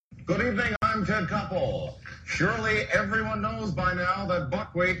Good evening, I'm Ted Koppel. Surely everyone knows by now that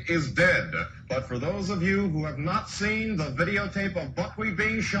Buckwheat is dead. But for those of you who have not seen the videotape of Buckwheat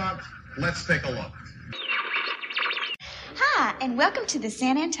being shot, let's take a look. Hi, and welcome to the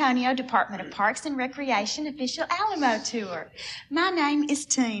San Antonio Department of Parks and Recreation official Alamo tour. My name is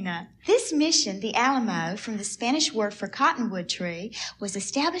Tina. This mission, the Alamo, from the Spanish word for cottonwood tree, was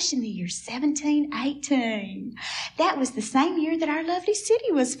established in the year 1718. That was the same year that our lovely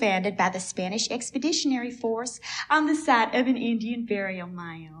city was founded by the Spanish Expeditionary Force on the site of an Indian burial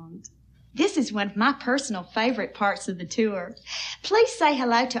mound. This is one of my personal favorite parts of the tour. Please say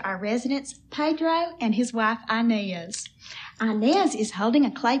hello to our residents, Pedro and his wife, Inez. Inez is holding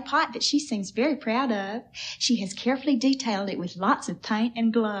a clay pot that she seems very proud of. She has carefully detailed it with lots of paint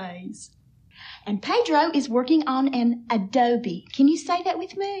and glaze. And Pedro is working on an adobe. Can you say that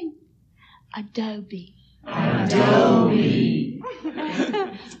with me? Adobe. Adobe.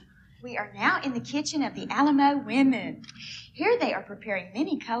 We are now in the kitchen of the Alamo women. Here they are preparing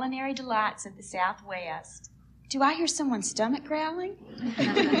many culinary delights of the Southwest. Do I hear someone's stomach growling?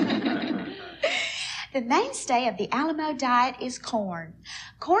 The mainstay of the Alamo diet is corn.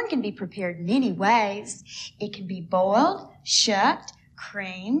 Corn can be prepared many ways. It can be boiled, shucked,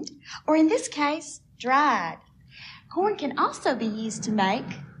 creamed, or in this case, dried. Corn can also be used to make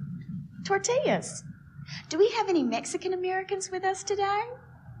tortillas. Do we have any Mexican Americans with us today?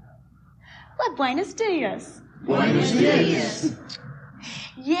 Well, buenos dias. Buenos dias.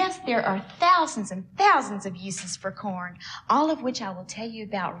 Yes, there are thousands and thousands of uses for corn, all of which I will tell you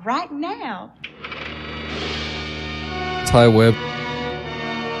about right now. Ty Webb,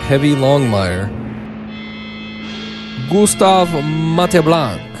 Heavy Longmire, Gustav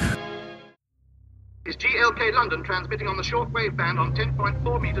Mateblanc. Is GLK London transmitting on the shortwave band on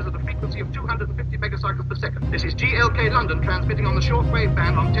 10.4 meters at a frequency of 250 megacycles per second. This is GLK London transmitting on the shortwave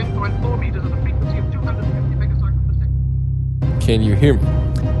band on 10.4 meters at a frequency of 250 megacycles per second. Can you hear me?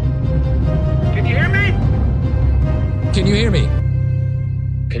 Can you hear me? Can you hear me?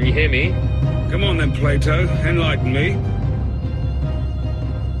 Can you hear me? Come on then, Plato. Enlighten me.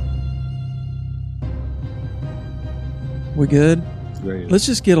 We good? Great. Let's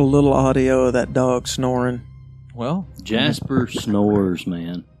just get a little audio of that dog snoring. Well, Jasper snores,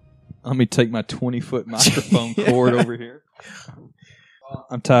 man. let me take my 20-foot microphone cord over here.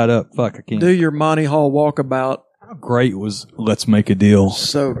 I'm tied up. Fuck, I can't. Do your Monty Hall walkabout. How great was Let's Make a Deal?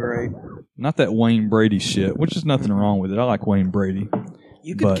 So great. Not that Wayne Brady shit, which is nothing wrong with it. I like Wayne Brady.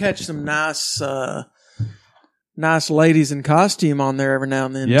 You could catch some nice ladies in costume on there every now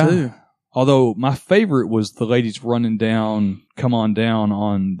and then, too. Although my favorite was the ladies running down, come on down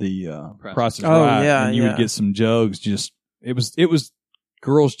on the Price is Right. Yeah, and you would get some jugs. Just it was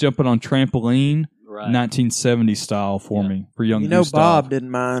girls jumping on trampoline, Right. 1970 style for me, for young Gustav. Bob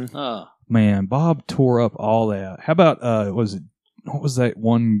didn't mind. Oh. Man, Bob tore up all that. How about what was that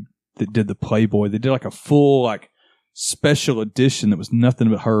one that did the Playboy? They did like a full special edition that was nothing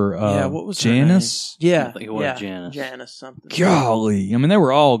but her. What was Janice? Her name? Yeah, I think it was Janice. Janice something. Golly, I mean they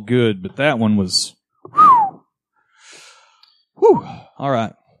were all good, but that one was. Whew. All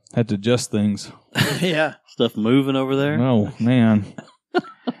right, had to adjust things. Yeah, stuff moving over there. Oh man.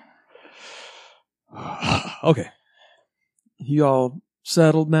 Okay, you all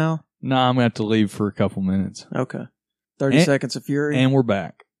settled now? No, I'm gonna have to leave for a couple minutes. Okay, 30 seconds of fury, and we're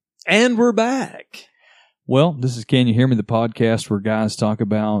back. And we're back. Well, this is Can You Hear Me, the podcast where guys talk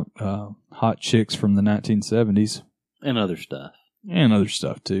about hot chicks from the 1970s. And other stuff. And other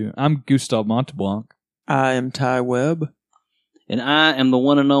stuff, too. I'm Gustav Monteblanc. I am Ty Webb. And I am the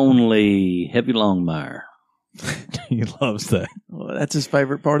one and only Heavy Longmire. He loves that. Well, that's his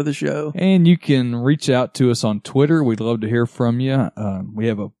favorite part of the show. And you can reach out to us on Twitter. We'd love to hear from you. We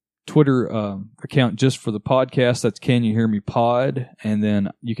have a Twitter account just for the podcast. That's Can You Hear Me Pod. And then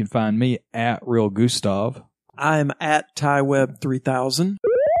you can find me at Real Gustav. I'm at TyWeb 3000.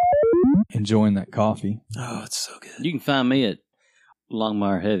 Enjoying that coffee. Oh, it's so good. You can find me at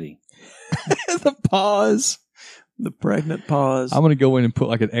Longmire Heavy. The pause. The pregnant pause. I'm going to go in and put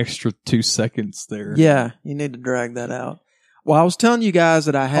like an extra 2 seconds there. Yeah, you need to drag that out. Well, I was telling you guys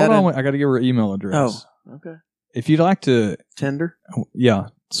that I had... Hold on, I got to give her email address. Oh, okay. If you'd like to... Tinder? Yeah.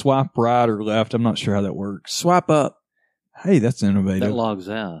 Swipe right or left. I'm not sure how that works. Swipe up. Hey, that's innovative. That logs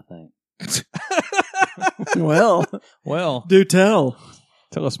out, I think. Well, do tell.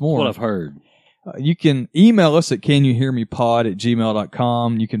 Tell us more. That's what I've heard. You can email us at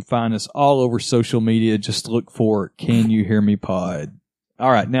canyouhearmepod@gmail.com. You can find us all over social media. Just look for Can You Hear Me Pod. All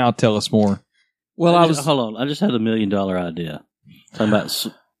right, now tell us more. Well, hold on. I just had $1 million idea. Talking about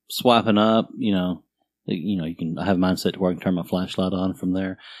swiping up, You can I have mine set to where I can turn my flashlight on from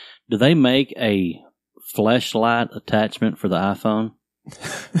there. Do they make a flashlight attachment for the iPhone?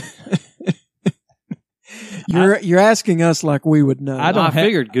 You're asking us like we would know. I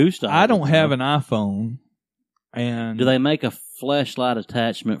figured Gustav. I don't have an iPhone. And do they make a flashlight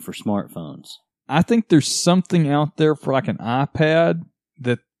attachment for smartphones? I think there's something out there for like an iPad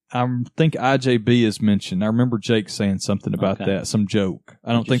that I think IJB has mentioned. I remember Jake saying something about that, some joke.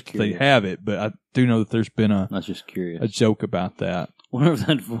 I don't think that they have it, but I do know that there's been I was just curious. A joke about that. Wonder if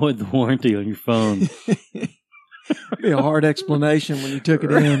that'd void the warranty on your phone. Be a hard explanation when you took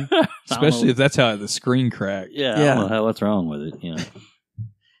it in. Especially if that's how the screen cracked. Yeah, I don't know what's wrong with it.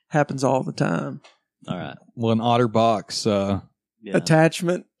 Happens all the time. All right. Well, an OtterBox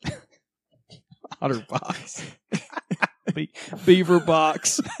attachment. OtterBox. Beaver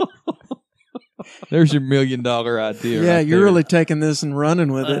box. There's your $1 million idea. Yeah, right you're there. really taking this and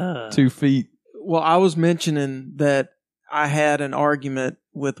running with it. 2 feet. Well, I was mentioning that I had an argument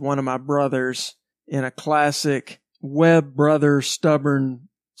with one of my brothers in a classic Webb brother stubborn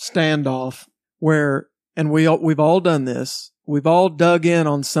standoff where, and we've all done this. We've all dug in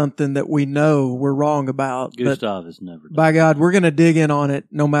on something that we know we're wrong about. Gustav has never done. By God, we're going to dig in on it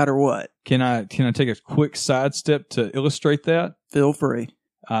no matter what. Can I take a quick sidestep to illustrate that? Feel free.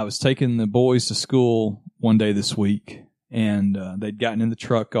 I was taking the boys to school one day this week, and they'd gotten in the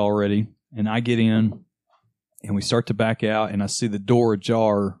truck already, and I get in, and we start to back out, and I see the door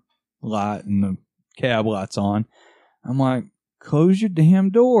ajar light and the cab light's on. I'm like, close your damn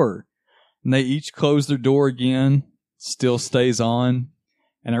door. And they each close their door again, still stays on.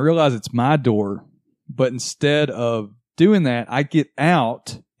 And I realize it's my door, but instead of doing that, I get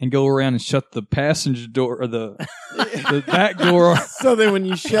out and go around and shut the passenger door or the back door. So then when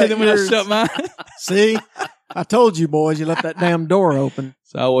you shut then when I shut mine. See, I told you boys, you left that damn door open.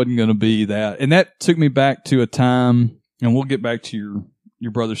 So I wasn't going to be that. And that took me back to a time, and we'll get back to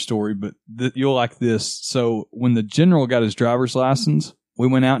your brother's story, but you'll like this. So when the general got his driver's license, we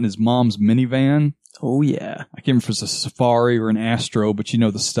went out in his mom's minivan. Oh, yeah. I can't remember if it was a Safari or an Astro, but you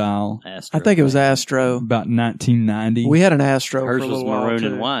know the style. Astro. I think it was Astro. About 1990. We had an Astro hers for a was little while, maroon too.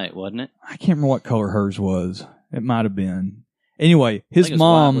 and white, wasn't it? I can't remember what color hers was. It might have been. Anyway, his I think it was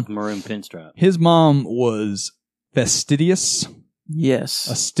mom white with maroon pinstripe. His mom was fastidious. Yes.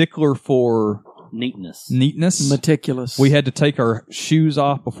 A stickler for neatness. Meticulous. We had to take our shoes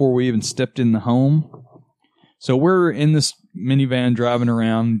off before we even stepped in the home. So we're in this minivan driving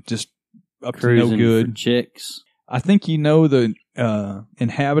around, just up Cruising to no good. For chicks. I think you know the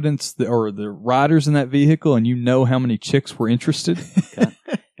inhabitants or the riders in that vehicle, and you know how many chicks were interested. Okay.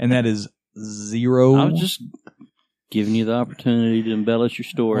 And that is 0. I was just giving you the opportunity to embellish your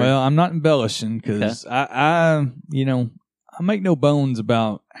story. Well, I'm not embellishing because I make no bones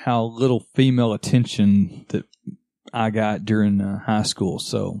about how little female attention that I got during high school.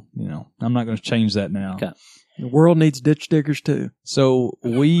 So, I'm not going to change that now. Okay. The world needs ditch diggers too. So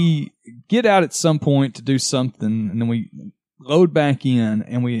we get out at some point to do something, and then we load back in,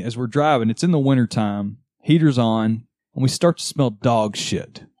 and as we're driving, it's in the wintertime, heater's on, and we start to smell dog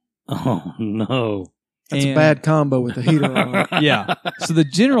shit. Oh, no. That's a bad combo with the heater on. Yeah. So the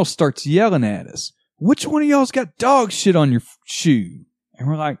general starts yelling at us, which one of y'all's got dog shit on your shoe? And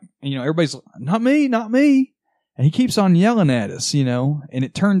we're like, everybody's like, not me, not me. And he keeps on yelling at us, and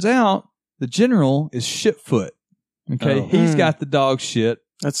it turns out the general is shitfoot. Okay. Oh. He's got the dog shit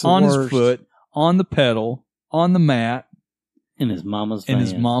That's the on worst. his foot, on the pedal, on the mat. In his mama's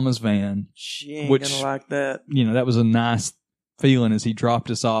van. She ain't which, gonna like that. That was a nice feeling as he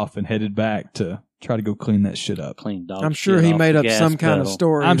dropped us off and headed back to try to go clean that shit up. Clean dog I'm sure shit he off made the up gas some kind of pedal.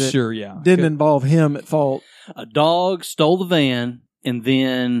 story. I'm that sure, yeah. Didn't involve him at fault. A dog stole the van, and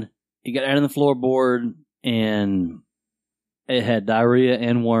then it got out of the floorboard, and it had diarrhea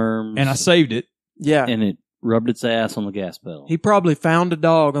and worms. And I saved it. Yeah. And it rubbed its ass on the gas pedal. He probably found a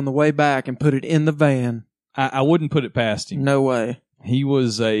dog on the way back and put it in the van. I wouldn't put it past him. No way. He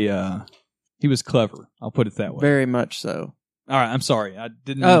was he was clever. I'll put it that way. Very much so. All right, I'm sorry. I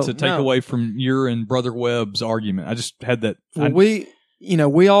didn't mean to take away from your and Brother Webb's argument. I just had that. Well,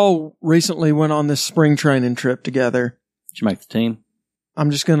 we all recently went on this spring training trip together. Did you make the team?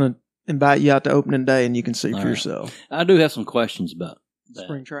 I'm just going to invite you out to opening day and you can see All for right. yourself. I do have some questions about that.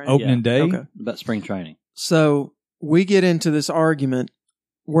 Spring training. Opening day? Okay. About spring training. So we get into this argument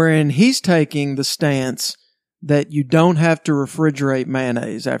wherein he's taking the stance that you don't have to refrigerate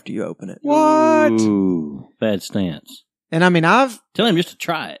mayonnaise after you open it. What? Ooh, bad stance. And I mean, Tell him just to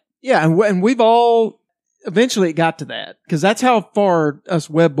try it. Yeah, and we've all, eventually it got to that. Because that's how far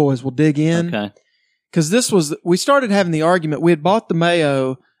us web boys will dig in. Okay. Because we started having the argument. We had bought the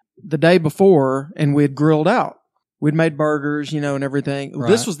mayo the day before and we had grilled out. We'd made burgers, and everything. Right.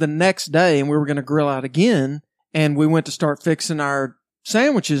 This was the next day and we were going to grill out again. And we went to start fixing our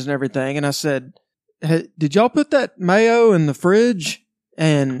sandwiches and everything. And I said, hey, did y'all put that mayo in the fridge?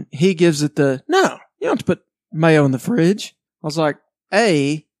 And he gives it no, you don't have to put mayo in the fridge. I was like,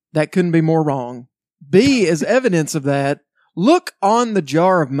 A, that couldn't be more wrong. B, as evidence of that, look on the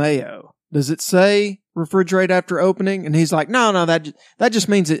jar of mayo. Does it say refrigerate after opening? And he's like, no, that just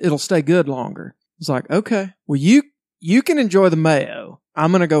means it'll stay good longer. I was like, okay, well, you can enjoy the mayo.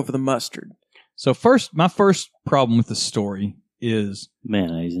 I'm going to go for the mustard. So my first problem with the story is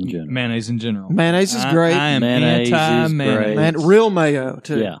mayonnaise in general. Mayonnaise is great. I am Mayonnaise anti-mayonnaise. is Real mayo,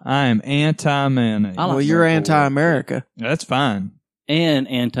 too. Yeah. I am anti-mayonnaise. I like Well, you're Miracle Whip. anti-America. That's fine. And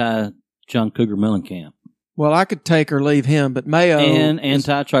anti-John Cougar Mellencamp. Well, I could take or leave him, but mayo... And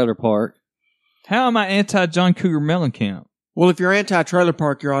anti-Trailer Park. How am I anti-John Cougar Mellencamp? Well, if you're anti-trailer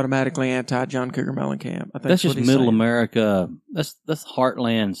park, you're automatically anti-John Cougar Mellencamp. I think That's just what he's middle saying. America. That's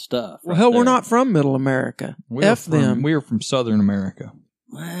heartland stuff. Well, right hell, there. we're not from middle America. Them. We are from Southern America.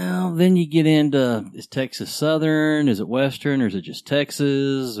 Well, then you get into, is Texas Southern? Is it Western? Or is it just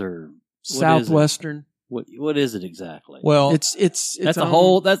Texas? Or Southwestern. What is it exactly? Well, It's that's a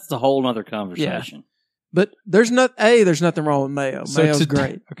whole other conversation. But there's nothing wrong with mayo. So Mayo's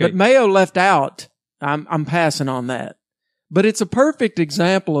great. okay. But mayo left out, I'm passing on that. But it's a perfect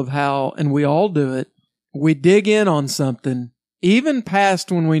example of how, and we all do it, we dig in on something, even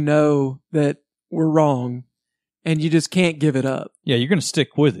past when we know that we're wrong, and you just can't give it up. Yeah, you're going to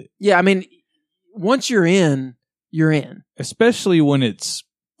stick with it. Yeah, I mean, once you're in, you're in. Especially when it's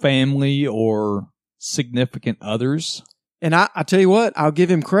family or significant others. And I tell you what, I'll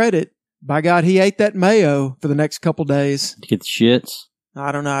give him credit. By God, he ate that mayo for the next couple days. To get the shits.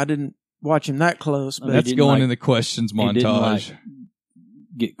 I don't know. I didn't watch him that close, but That's going in the questions montage.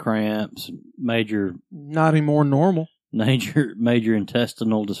 Get cramps, major not any more normal. Major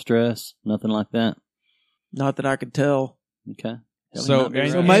intestinal distress, nothing like that. Not that I could tell. Okay. So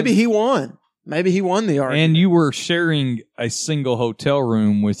Maybe he won. Maybe he won the argument. And you were sharing a single hotel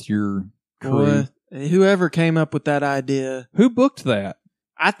room with your crew. Boy, whoever came up with that idea. Who booked that?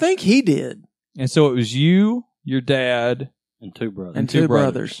 I think he did. And so it was you, your dad, and two brothers. And two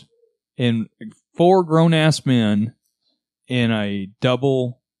brothers. And 4 grown-ass men in a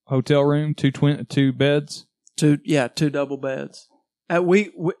double hotel room, two beds? Two double beds.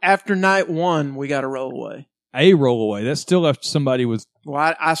 After night 1, we got a rollaway. A rollaway. That still left somebody with...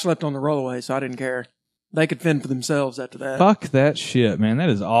 Well, I slept on the rollaway, so I didn't care. They could fend for themselves after that. Fuck that shit, man. That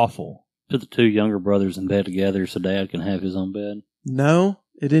is awful. Put the 2 younger brothers in bed together so Dad can have his own bed. No,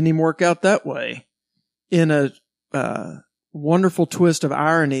 it didn't even work out that way. In a wonderful twist of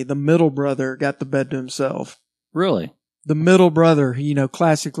irony, the middle brother got the bed to himself. Really? The middle brother,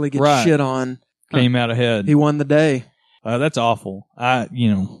 classically gets shit on. Came out ahead. He won the day. That's awful.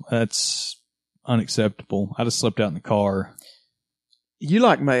 That's unacceptable. I just slept out in the car. You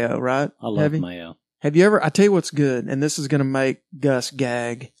like mayo, right? I love mayo. Have you ever, I tell you what's good, and this is going to make Gus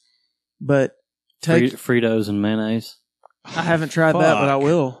gag, but take Fritos and mayonnaise. I haven't tried that, but I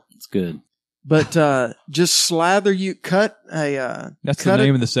will. It's good. But just slather cut a That's the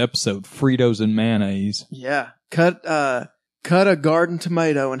name of this episode, Fritos and mayonnaise. Yeah. Cut a garden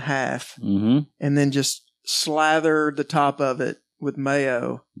tomato in half, and then just slather the top of it with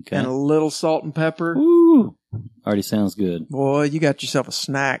mayo and a little salt and pepper. Ooh, already sounds good. Boy, you got yourself a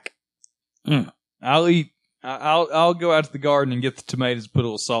snack. I'll go out to the garden and get the tomatoes, put a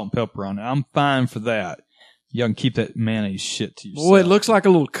little salt and pepper on it. I'm fine for that. Y'all can keep that mayonnaise shit to yourself. Boy, it looks like a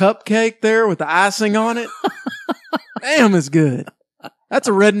little cupcake there with the icing on it. Damn, it's good. That's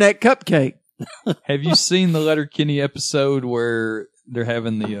a redneck cupcake. Have you seen the Letterkenny episode where they're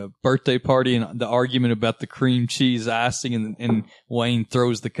having the birthday party and the argument about the cream cheese icing and Wayne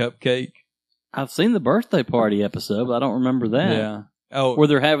throws the cupcake? I've seen the birthday party episode, but I don't remember that. Yeah. Oh, where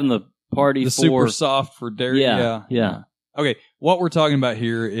they're having the party for super soft for dairy. Yeah. Okay, what we're talking about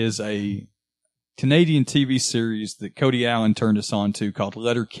here is a Canadian TV series that Cody Allen turned us on to called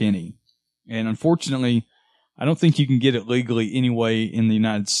Letterkenny. And unfortunately, I don't think you can get it legally anyway in the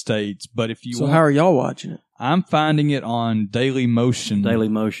United States. But if you how are y'all watching it? I'm finding it on Daily Motion. Daily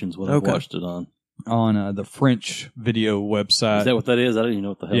Motion's what I watched it on. On the French video website. Is that what that is? I didn't even know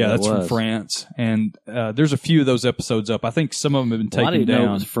what the hell that was. Yeah, that's from France. And there's a few of those episodes up. I think some of them have been taken down. I didn't know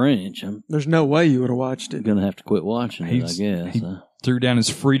it was French. There's no way you would have watched it. I'm going to have to quit watching it, I guess. He threw down his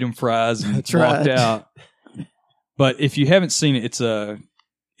freedom fries and walked out. But if you haven't seen it,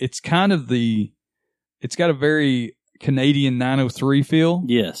 it's kind of it's got a very Canadian 903 feel.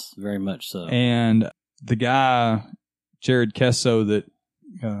 Yes, very much so. And the guy, Jared Kesso, that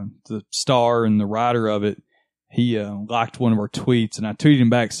the star and the writer of it, he liked one of our tweets, and I tweeted him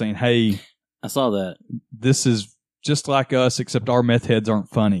back saying, "Hey, I saw that. This is just like us, except our meth heads aren't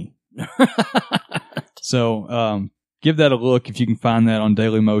funny." So give that a look if you can find that on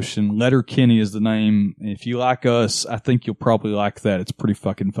Dailymotion. Letterkenny is the name. If you like us, I think you'll probably like that. It's pretty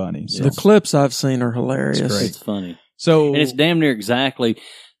fucking funny. So. The clips I've seen are hilarious. It's funny. So, and it's damn near exactly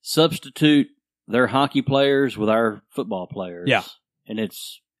substitute their hockey players with our football players. Yeah. And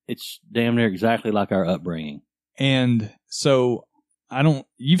it's damn near exactly like our upbringing. And so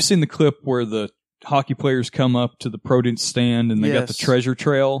you've seen the clip where the hockey players come up to the produce stand and they got the treasure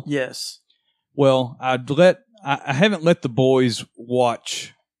trail? Yes. Well, I haven't let the boys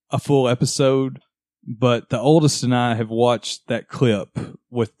watch a full episode, but the oldest and I have watched that clip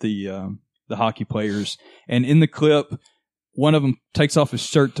with the hockey players. And in the clip, one of them takes off his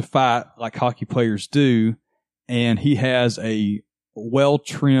shirt to fight like hockey players do, and he has a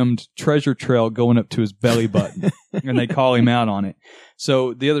well-trimmed treasure trail going up to his belly button, and they call him out on it.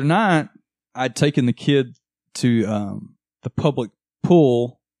 So the other night, I'd taken the kid to the public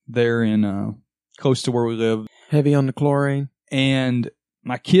pool there in close to where we live. Heavy on the chlorine. And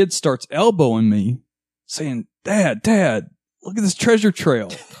my kid starts elbowing me, saying, Dad, look at this treasure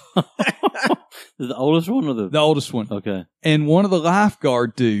trail. The oldest one or the oldest one? Okay. And one of the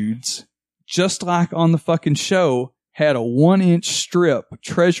lifeguard dudes, just like on the fucking show, had a 1-inch strip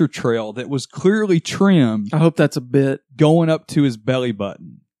treasure trail that was clearly trimmed. I hope that's a bit. Going up to his belly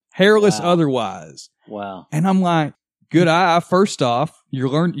button. Hairless otherwise. Wow. And I'm like, good eye, first off. You're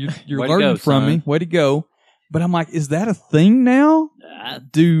learning from me. Way to go. But I'm like, is that a thing now?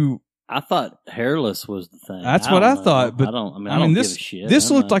 I thought hairless was the thing. That's what I thought. But I don't give a shit. This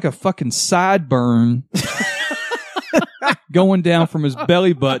looked like a fucking sideburn going down from his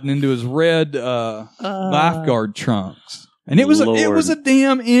belly button into his red lifeguard trunks, and it was a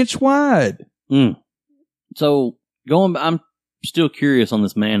damn inch wide. So I'm still curious on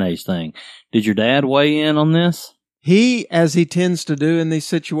this mayonnaise thing. Did your dad weigh in on this? He, as he tends to do in these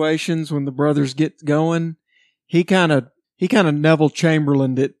situations when the brothers get going, he kind of Neville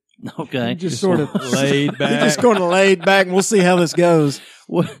Chamberlained it. Okay. He just sort of laid back. He just kind of laid back, and we'll see how this goes.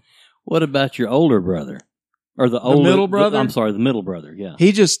 What about your older brother? Or the middle brother? I'm sorry, the middle brother, yeah.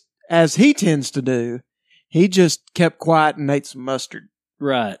 He just, as he tends to do, he just kept quiet and ate some mustard.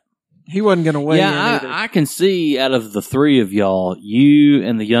 Right. He wasn't going to weigh in either. I can see out of the three of y'all, you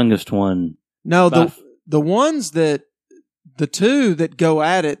and the youngest one. No, the ones that, the two that go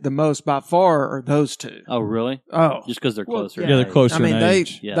at it the most by far are those two. Oh, really? Oh. Just because they're closer. Yeah, they're closer in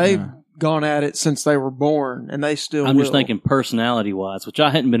age. They've gone at it since they were born, and they still I'm just thinking personality-wise, which I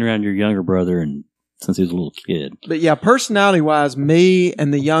hadn't been around your younger brother since he was a little kid. But yeah, personality-wise, me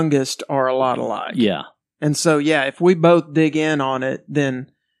and the youngest are a lot alike. Yeah. And so, yeah, if we both dig in on it,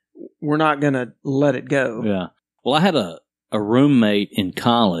 then we're not going to let it go. Yeah. Well, I had a roommate in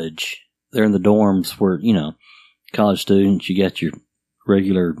college. They're in the dorms where, college students, you got your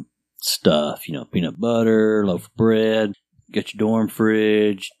regular stuff, peanut butter, loaf of bread, got your dorm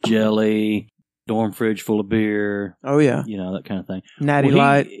fridge, jelly, dorm fridge full of beer. Oh, yeah. That kind of thing. Natty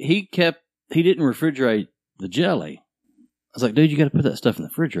Light. He didn't refrigerate the jelly. I was like, dude, you got to put that stuff in the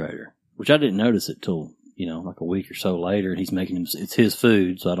refrigerator, which I didn't notice it till, like a week or so later. He's making it's his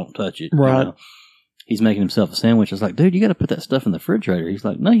food, so I don't touch it. Right. He's making himself a sandwich. I was like, dude, you got to put that stuff in the refrigerator. He's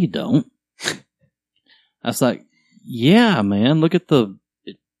like, no, you don't. I was like, yeah, man, look at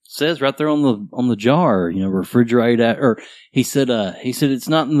it says right there on the jar, refrigerate at, or he said it's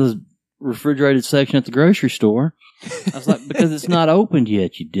not in the refrigerated section at the grocery store. I was like, because it's not opened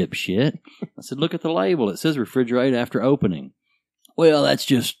yet, you dipshit. I said, look at the label. It says refrigerate after opening. Well, that's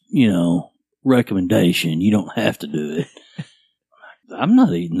just, recommendation. You don't have to do it. I'm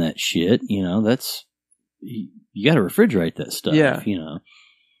not eating that shit. That's, you got to refrigerate that stuff. Yeah.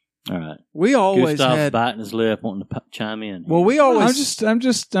 All right. We always Gustav's had biting his lip, wanting to chime in. Well, we always.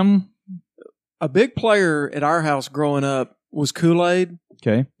 I'm a big player at our house growing up was Kool-Aid.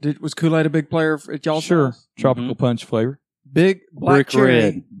 Okay. Was Kool-Aid a big player at y'all's house? Tropical punch flavor. Big black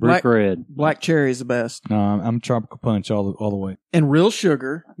cherry. Brick red. Black cherry is the best. No, I'm tropical punch all the way. And real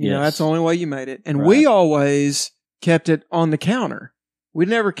sugar. That's the only way you made it. And we always kept it on the counter. We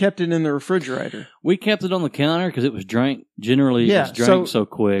never kept it in the refrigerator. We kept it on the counter because it was drank. Generally, it was drank so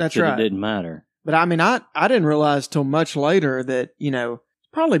quick that it didn't matter. But I mean, I didn't realize till much later that, it's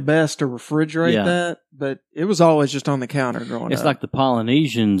probably best to refrigerate that. But it was always just on the counter growing up. It's like the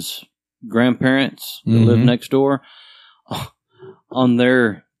Polynesians' grandparents that lived next door. On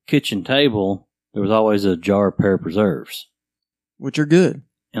their kitchen table, there was always a jar of pear preserves. Which are good.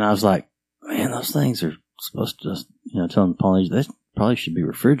 And I was like, man, those things are supposed to, telling the Polynesians, probably should be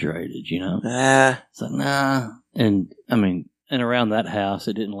refrigerated, you know? It's like, nah. And, I mean, and around that house,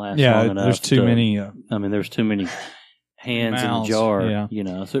 it didn't last long enough. There's too many. There's too many hands mouths, in the jar, yeah. you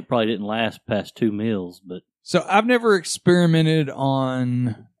know, so it probably didn't last past 2 meals, but. So I've never experimented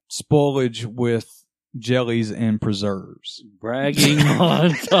on spoilage with jellies and preserves. Bragging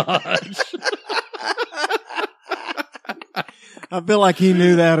montage. I feel like he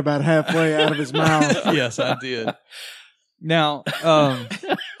knew that about halfway out of his mouth. Yes, I did. Now,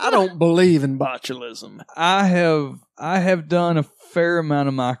 I don't believe in botulism. I have done a fair amount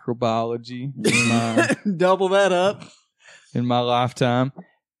of microbiology in my Double that up. in my lifetime.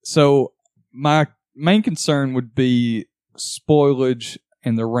 So my main concern would be spoilage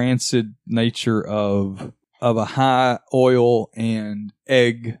and the rancid nature of a high oil and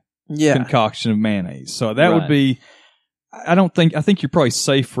egg concoction of mayonnaise. So that would be, I think you're probably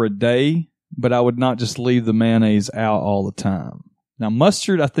safe for a day, but I would not just leave the mayonnaise out all the time. Now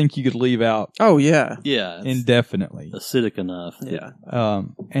mustard, I think you could leave out. Oh yeah. Yeah. Indefinitely. Acidic enough. Yeah.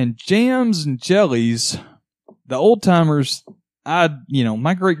 And jams and jellies, the old timers,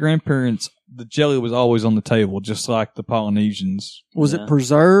 my great grandparents, the jelly was always on the table, just like the Polynesians. Was it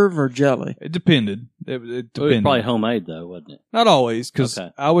preserve or jelly? It depended. It It depended. was probably homemade, though, wasn't it? Not always, because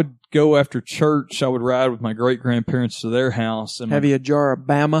Okay. I would go after church. I would ride with my great grandparents to their house, and Have you a jar of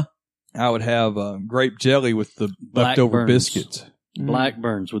Bama? I would have grape jelly with the leftover Blackburns. biscuits.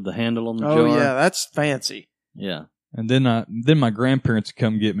 Blackburns with the handle on the jar. Oh yeah, that's fancy. Yeah. And then my grandparents would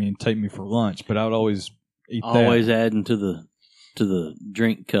come get me and take me for lunch, but I would always eat Always that. adding to the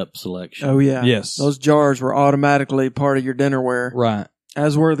drink cup selection. Oh yeah. Yes. Those jars were automatically part of your dinnerware. Right.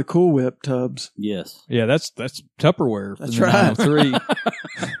 As were the Cool Whip tubs. Yes. Yeah, that's Tupperware. That's from the right.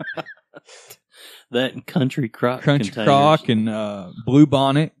 903. That and Country Crock Country containers. Crock and Blue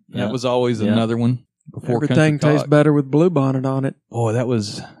Bonnet. Yeah. That was always Yeah. another one before Everything Country tastes Crock. better with Blue Bonnet on it. Boy, that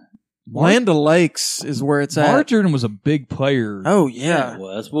was Land O'Lakes is where it's at. Margarine was a big player. Oh Yeah, yeah. it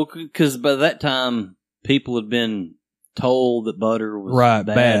was. Well, because by that time, people had been told that butter was Right,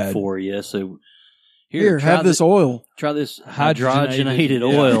 bad bad. for you. So Here, try have this oil. Try this Hydrogenated, hydrogenated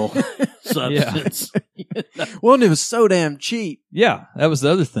yeah. oil substance. Well, and it was so damn cheap. Yeah, that was the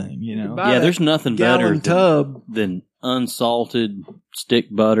other thing, you know. Buy Yeah, that there's nothing better gallon tub. than unsalted stick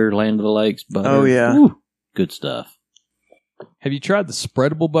butter, Land of the Lakes butter. Oh, yeah. Woo, good stuff. Have you tried the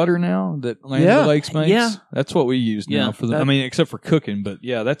spreadable butter now that Land of Yeah. the Lakes makes? Yeah. That's what we use now Yeah. for the, I mean, except for cooking, but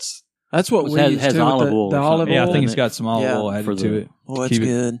yeah, that's, That's what It we has- used has to olive with oil the or olive something. yeah, I oil. think in it's it. got some olive Yeah, oil added for to the- it. Oh, it's Keep it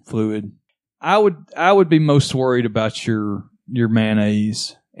good. fluid. I would be most worried about your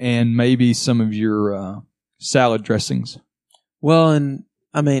mayonnaise and maybe some of your salad dressings, Well, and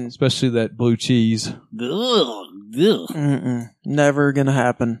I mean, especially that blue cheese. Ugh. never gonna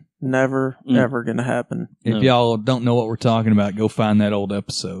happen. Never, ever gonna happen. If No. y'all don't know what we're talking about, go find that old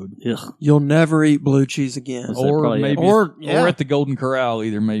episode. Ugh. You'll never eat blue cheese again. Was that Or probably maybe, Or- or at the Golden Corral,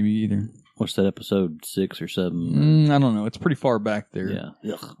 either. What's that, episode 6 or 7? I don't know. It's pretty far back there.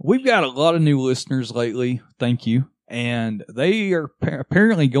 Yeah. Ugh. We've got a lot of new listeners lately. Thank you. And they are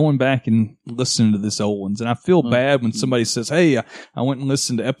apparently going back and listening to this old ones. And I feel bad when somebody says, hey, I went and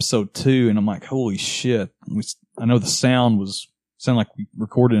listened to episode 2. And I'm like, holy shit. I know the sounded like we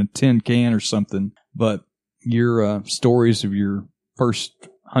recorded in a tin can or something. But your stories of your first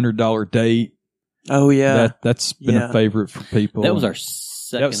 $100 date, Oh yeah. that's been Yeah. a favorite for people. That was our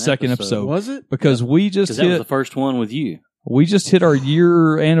second episode. Was it? Because we just Because that was hit the first one with you. our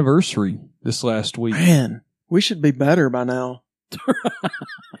year anniversary this last week. Man, we should be better by now.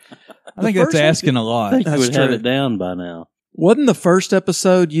 I think The that's first one- asking a lot. I think you That's would have true. it down by now. Wasn't the first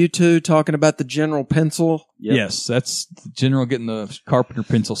episode you two talking about the General Pencil? Yep. Yes, that's the general getting the carpenter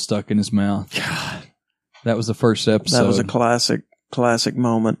pencil stuck in his mouth. God, That was the first episode. that was a classic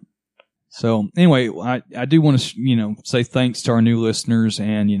moment. So anyway, I do want to say thanks to our new listeners,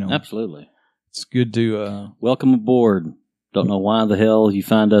 and Absolutely. it's good to Welcome aboard. Don't know why the hell you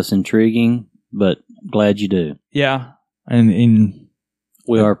find us intriguing, but glad you do. yeah, and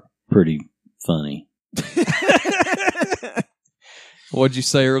We are pretty funny. what'd you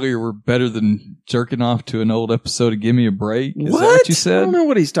say earlier? We're better than jerking off to an old episode of Give Me a Break. Is that what you I said? don't know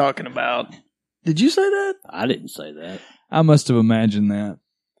what he's talking about. Did you say that? I didn't say that. I must have imagined that.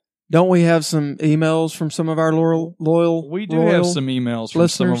 Don't we have some emails from some of our loyal We do have some emails from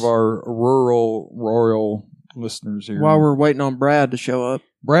some listeners? of our royal listeners here. while we're waiting on Brad to show up?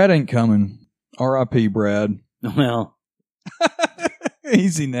 Brad ain't coming. R.I.P. Brad. Well,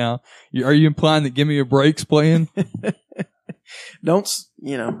 Easy now. Are you implying that Give Me a Break's playing? Don't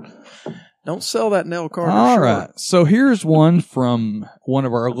sell that Nell Carter. All short. right. So here's one from one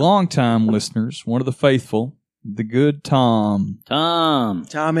of our longtime listeners, one of the faithful. The good Tom.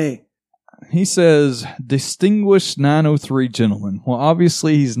 Tommy. He says, distinguished 903 gentlemen. Well,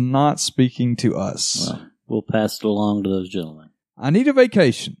 obviously he's not speaking to us. Well, we'll pass it along to those gentlemen. I need a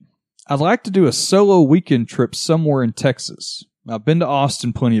vacation. I'd like to do a solo weekend trip somewhere in Texas. I've been to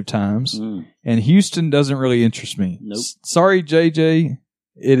Austin plenty of times, and Houston doesn't really interest me. Nope. Sorry, JJ.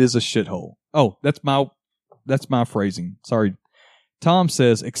 It is a shithole. Oh, that's my phrasing. Sorry. Tom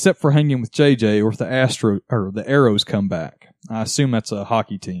says, except for hanging with JJ or if the Arrows come back. I assume that's a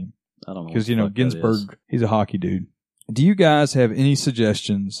hockey team. I don't know. Because, Ginsburg, he's a hockey dude. Do you guys have any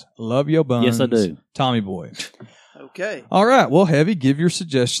suggestions? Love your buns. Yes, I do. Tommy boy. Okay. All right. Well, Heavy, give your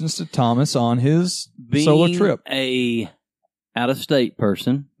suggestions to Thomas on his solo trip. Being a out-of-state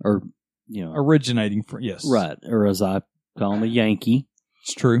person, or, originating from, yes. Right. Or as I call him, a Yankee.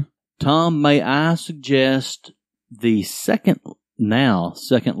 It's true. Tom, may I suggest the second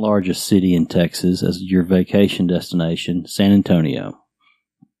largest city in Texas as your vacation destination, San Antonio.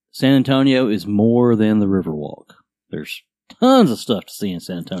 San Antonio is more than the Riverwalk. There's tons of stuff to see in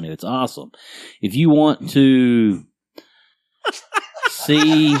San Antonio. It's awesome. If you want to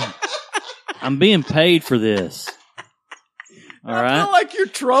see, I'm being paid for this. All right. I feel like you're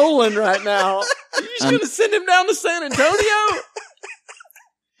trolling right now. Are you just going to send him down to San Antonio?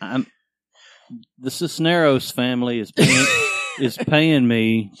 The Cisneros family is paying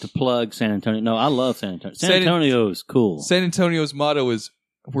me to plug San Antonio. No, I love San Antonio. San Antonio is cool. San Antonio's motto is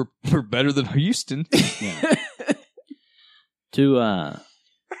we're better than Houston. Yeah.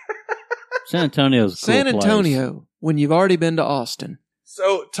 San Antonio's a cool San Antonio, place. when you've already been to Austin.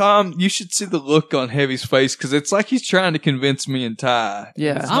 So, Tom, you should see the look on Heavy's face because it's like he's trying to convince me and Ty.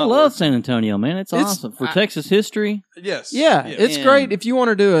 Yeah. I love San Antonio, man. It's awesome. For Texas history. Yes. Yeah, it's great if you want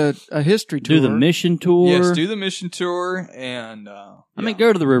to do a history tour. Do the mission tour. Yes, do the mission tour and I mean,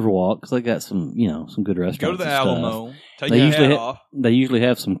 go to the Riverwalk because they got some good restaurants. Go to the and Alamo. Stuff. Take your hat off. They usually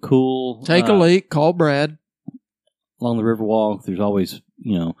have some cool. Take a leak. Call Brad. Along the Riverwalk, there's always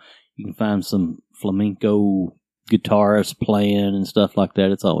you can find some flamenco guitarists playing and stuff like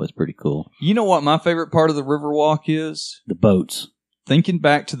that. It's always pretty cool. You know what my favorite part of the Riverwalk is? The boats. Thinking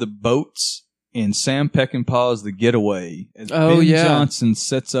back to the boats in Sam Peckinpah's The Getaway, as Ben Johnson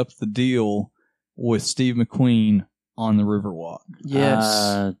sets up the deal with Steve McQueen on the Riverwalk.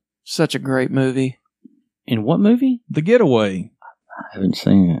 Yes. Such a great movie. In what movie? The Getaway. I haven't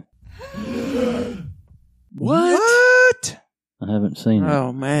seen it. What? I haven't seen it.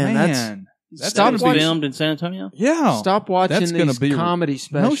 Oh, man. That's going to be filmed in San Antonio? Yeah. Stop watching these comedy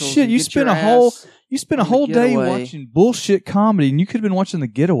specials. No shit. You spent a whole day watching bullshit comedy, and you could have been watching The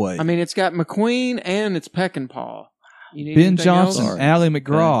Getaway. I mean, it's got McQueen and it's Peckinpah. Ben Johnson, Ally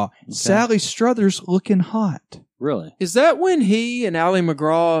McGraw, Sally Struthers looking hot. Really? Is that when he and Ally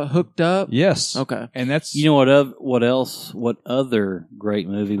McGraw hooked up? Yes. Okay. And that's what other great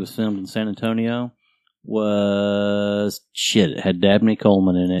movie was filmed in San Antonio? It had Dabney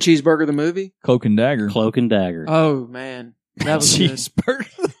Coleman in it. Cheeseburger the movie? Cloak and Dagger. Cloak and Dagger. Oh, man. That was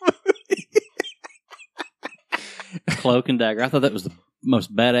Cheeseburger the movie. Cloak and Dagger. I thought that was the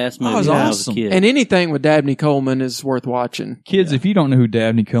most badass movie was when I awesome. was a kid. And anything with Dabney Coleman is worth watching. Kids, if you don't know who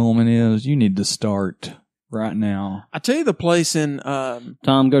Dabney Coleman is, you need to start right now. I tell you the place in...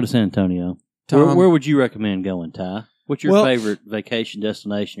 Tom, go to San Antonio. Where would you recommend going, Ty? What's your favorite vacation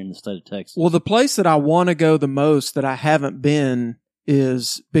destination in the state of Texas? Well, the place that I want to go the most that I haven't been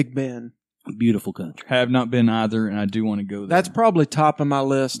is Big Bend. Beautiful country. Have not been either, and I do want to go there. That's probably top of my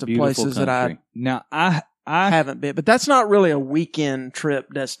list of Beautiful places country. that I haven't been. But that's not really a weekend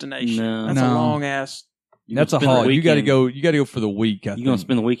trip destination. No. That's a long ass. That's a haul. You got to go. You got to go for the week. You're going to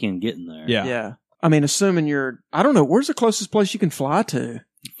spend the weekend getting there. Yeah. Yeah. I mean, assuming I don't know, where's the closest place you can fly to?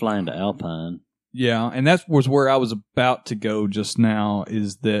 Flying to Alpine. Yeah, and that was where I was about to go just now,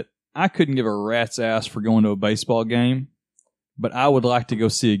 is that I couldn't give a rat's ass for going to a baseball game, but I would like to go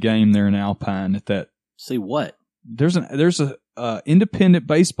see a game there in Alpine at that. See what? There's a independent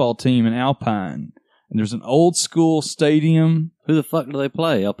baseball team in Alpine, and there's an old school stadium. Who the fuck do they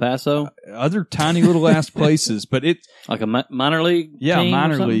play? El Paso? Other tiny little ass places, but it's like a minor league Yeah, team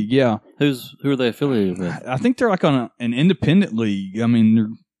minor league, yeah. Who are they affiliated with? I think they're like on an independent league. I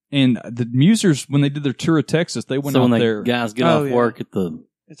mean, and the Musers, when they did their tour of Texas, they went out there. Guys get off work at the...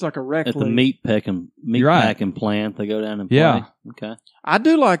 It's like a rec at the league. meat packing plant. They go down and play. Yeah. Okay. I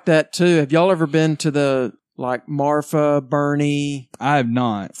do like that too. Have y'all ever been to the Marfa, Bernie? I have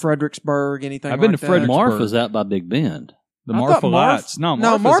not. Fredericksburg, anything I've been like to that? Fredericksburg. Marfa's out by Big Bend. The Marfa Lights. No,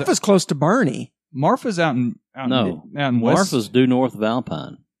 Marfa's close to Bernie. Marfa's out in west. Marfa's due north of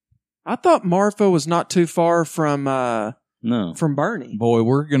Alpine. I thought Marfa was not too far from No. from Bernie. Boy,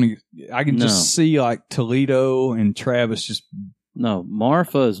 I can just see like Toledo and Travis just. No,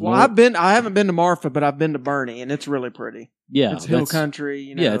 Marfa is Well, I haven't been to Marfa, but I've been to Bernie, and it's really pretty. Yeah. It's hill country,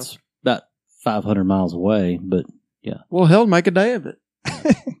 you know. Yeah, it's about 500 miles away, but yeah. Well, hell, make a day of it.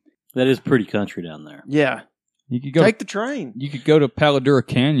 That is pretty country down there. Yeah. You could go take the train. You could go to Paladura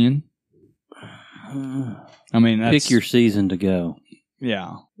Canyon. I mean, pick your season to go.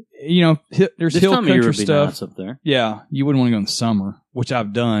 Yeah. You know, there's this hill time of year country would be stuff nice up there. Yeah, you wouldn't want to go in the summer, which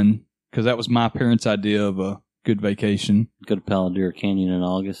I've done because that was my parents' idea of a good vacation. Go to Paladura Canyon in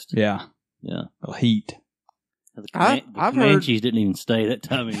August. Yeah. Yeah. Well, heat. The Comanches didn't even stay that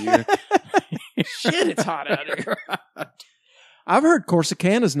time of year. Shit, it's hot out here. I've heard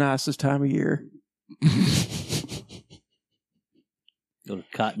Corsicana's nice this time of year. Go to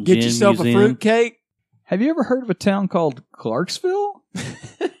Cotton Get Gin yourself Museum. a fruitcake. Have you ever heard of a town called Clarksville?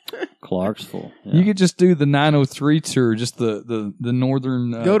 Clarksville. Yeah. You could just do the 903 tour, just the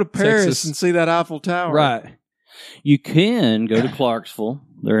northern. Go to Paris Texas. and see that Eiffel Tower. Right. You can go to Clarksville.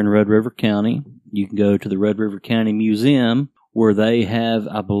 They're in Red River County. You can go to the Red River County Museum where they have,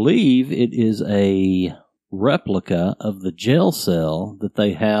 I believe it is a replica of the jail cell that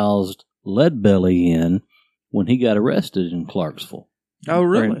they housed Leadbelly in when he got arrested in Clarksville. Oh,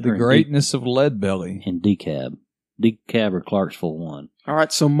 really? The greatness of Leadbelly. In DeKalb. DeKalb or Clarksville 1. All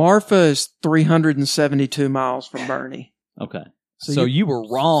right, so Marfa is 372 miles from Bernie. Okay. So you were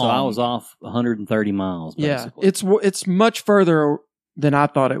wrong. So I was off 130 miles, basically. Yeah, it's much further than I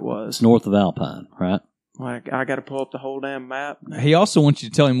thought it was. It's north of Alpine, right? Like, I got to pull up the whole damn map. He also wants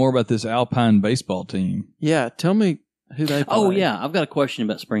you to tell him more about this Alpine baseball team. Yeah, tell me who they play. Oh, yeah. I've got a question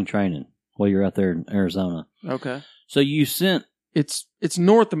about spring training while you're out there in Arizona. Okay. So you sent... It's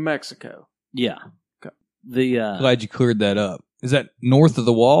north of Mexico. Yeah. Okay. Glad you cleared that up. Is that north of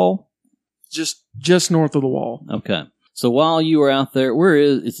the wall? Just north of the wall. Okay. So while you were out there, where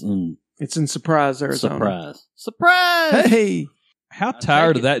is it's in Surprise, Arizona. Surprise! Hey! How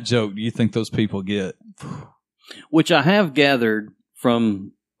tired of that joke do you think those people get? Which I have gathered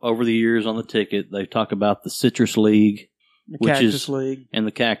from over the years on the ticket. They talk about the Citrus League, Cactus League, and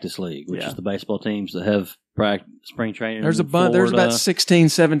the Cactus League, which is the baseball teams that have spring training. There's a bunch. There's about 16,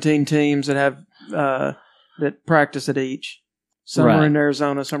 17 teams that have that practice at each. Some are in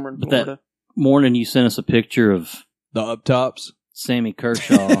Arizona, some are in Florida. That morning you sent us a picture of the up tops. Sammy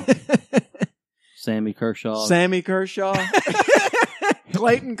Kershaw. Clayton Kershaw.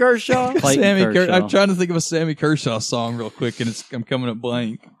 I'm trying to think of a Sammy Kershaw song real quick, and I'm coming up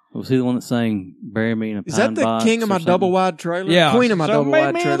blank. Was he the one that sang "Bury Me in a Pine Box"? Is that the king of my double wide trailer? Yeah, queen of my double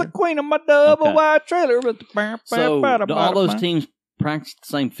wide trailer. The queen of my double wide trailer. So, do all those teams practice the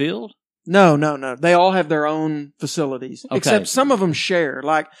same field? No. They all have their own facilities, Okay. except some of them share.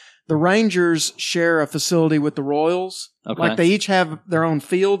 Like the Rangers share a facility with the Royals. Okay. Like they each have their own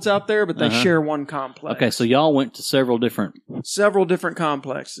fields out there, but they share one complex. Okay, so y'all went to several different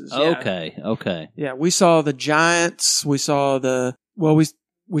complexes. Yeah. Okay. Yeah, we saw the Giants. We saw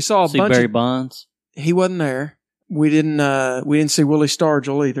we saw a bunch Barry of Bonds. He wasn't there. We didn't see Willie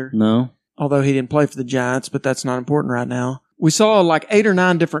Stargell either. No. Although he didn't play for the Giants, but that's not important right now. We saw like 8 or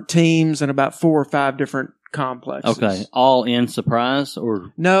 9 different teams and about 4 or 5 different complexes. Okay. All in Surprise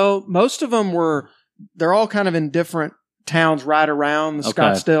or? No, most of them they're all kind of in different towns right around the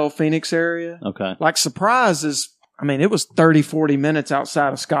Scottsdale, Phoenix area. Okay. Like Surprise it was 30, 40 minutes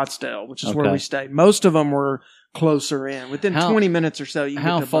outside of Scottsdale, which is where we stayed. Most of them were closer in. Within 20 minutes or so, you can get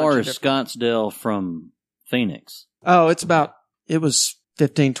to a bunch far of is Scottsdale from Phoenix? Oh, it was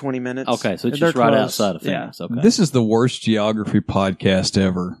 15, 20 minutes. Okay, so it's just right outside of Phoenix. Yeah. Okay. This is the worst geography podcast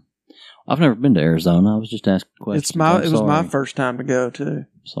ever. I've never been to Arizona. I was just asking questions. It was my first time to go, too.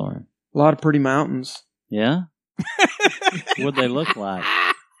 Sorry. A lot of pretty mountains. Yeah? What'd they look like?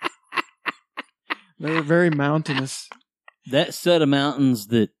 They were very mountainous. That set of mountains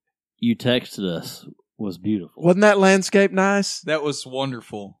that you texted us was beautiful. Wasn't that landscape nice? That was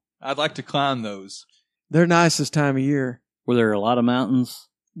wonderful. I'd like to climb those. They're nice this time of year. Were there a lot of mountains?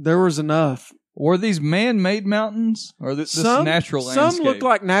 There was enough. Were these man-made mountains or this natural landscape? Some looked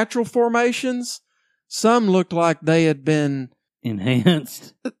like natural formations. Some looked like they had been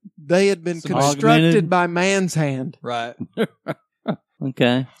enhanced. They had been constructed by man's hand. Right.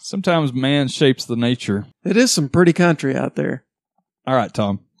 Okay. Sometimes man shapes the nature. It is some pretty country out there. All right,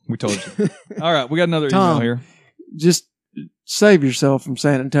 Tom. We told you. All right, we got another email here. Just save yourself from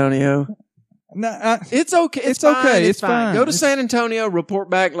San Antonio. No, it's okay. It's fine. Okay. It's fine. Go to San Antonio, report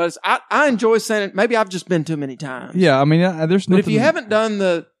back. Let us. I enjoy Maybe I've just been too many times. Yeah, I mean, there's nothing. But if you haven't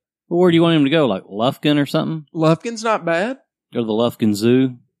done where do you want him to go? Like Lufkin or something? Lufkin's not bad. Go to the Lufkin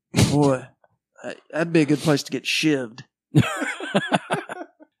Zoo. Boy, that'd be a good place to get shivved.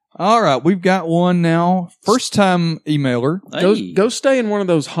 All right, we've got one now. First time emailer. Hey. Go stay in one of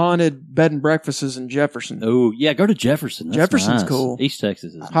those haunted bed and breakfasts in Jefferson. Oh, yeah, go to Jefferson. That's Jefferson's nice. cool. East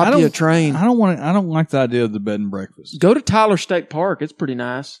Texas is Hop you a train. I don't like the idea of the bed and breakfast. Go to Tyler State Park. It's pretty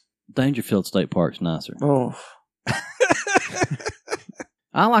nice. Dangerfield State Park's nicer. Oh.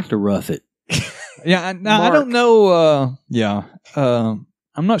 I like to rough it. Yeah, I don't know.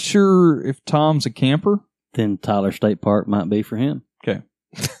 I'm not sure if Tom's a camper. Then Tyler State Park might be for him. Okay.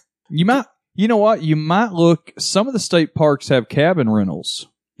 You know what? You might look, some of the state parks have cabin rentals.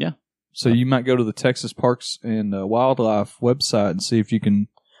 Yeah. So you might go to the Texas Parks and Wildlife website and see if you can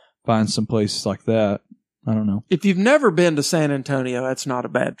find some places like that. I don't know. If you've never been to San Antonio, that's not a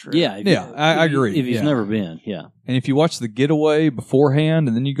bad trip. Yeah. I agree. If he's never been, yeah. And if you watch the getaway beforehand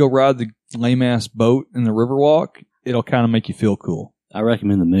and then you go ride the lame-ass boat in the Riverwalk, it'll kind of make you feel cool. I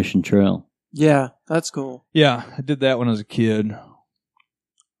recommend the Mission Trail. Yeah, that's cool. Yeah, I did that when I was a kid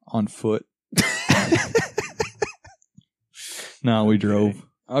on foot. No, we drove.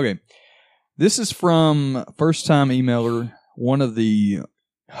 Okay. This is from first-time emailer, one of the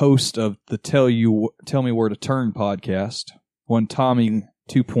hosts of the Tell Me Where to Turn podcast, one Tommy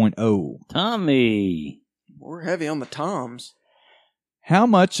 2.0. Tommy. We're heavy on the toms. How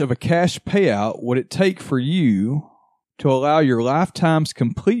much of a cash payout would it take for you to allow your lifetime's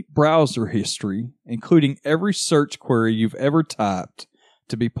complete browser history, including every search query you've ever typed,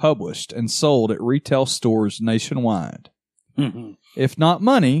 to be published and sold at retail stores nationwide? If not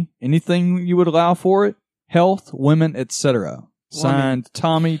money, anything you would allow for it? Health, women, etc. Signed,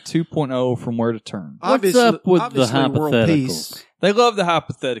 Tommy 2.0 from Where to Turn. What's up with the hypotheticals? They love the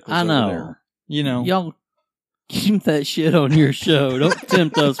hypotheticals. I know. Over there. You know, y'all keep that shit on your show. Don't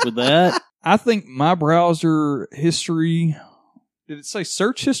tempt us with that. I think my browser history. Did it say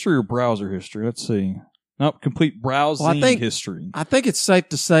search history or browser history? Let's see. Nope, complete browsing history. I think it's safe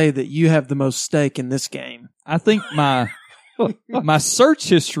to say that you have the most stake in this game. I think my search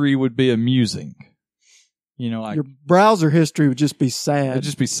history would be amusing. You know, like your browser history would just be sad. It'd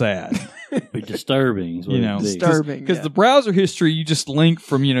just be sad. Be disturbing. You know, disturbing. Because the browser history, you just link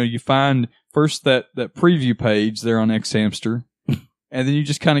from, you find first that preview page there on X Hamster, and then you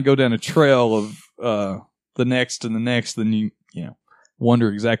just kind of go down a trail of the next and the next, then you wonder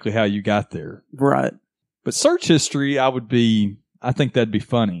exactly how you got there. Right. But search history, I think that'd be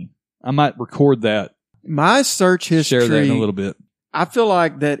funny. I might record that. My search history. Share that in a little bit. I feel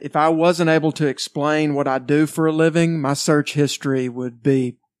like that if I wasn't able to explain what I do for a living, my search history would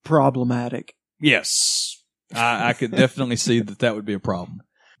be problematic. Yes. I could definitely see that would be a problem.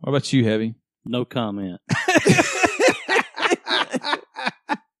 What about you, Heavy? No comment.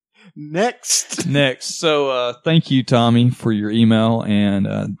 Next. So, thank you, Tommy, for your email.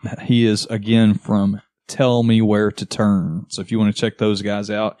 And he is, again, from Tell Me Where to Turn. So if you want to check those guys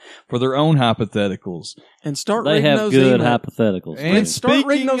out for their own hypotheticals. And start reading those. They have good hypotheticals. And start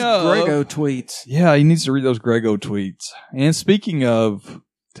reading those Grego tweets. Yeah, he needs to read those Grego tweets. And speaking of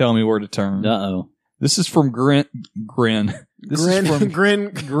Tell Me Where to Turn. Uh-oh. This is from Grin. This is from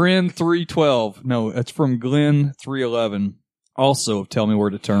Grin 312. No, it's from Glenn 311. Also of Tell Me Where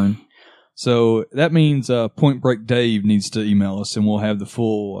to Turn. So that means Point Break Dave needs to email us and we'll have the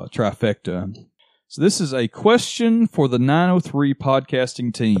full trifecta. So this is a question for the 903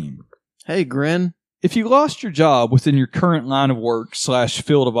 podcasting team. Hey, Grin. If you lost your job within your current line of work /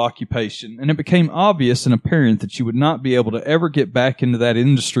 field of occupation, and it became obvious and apparent that you would not be able to ever get back into that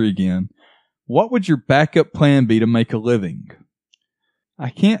industry again, what would your backup plan be to make a living?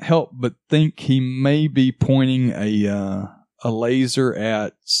 I can't help but think he may be pointing a laser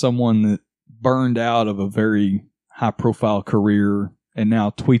at someone that burned out of a very high-profile career and now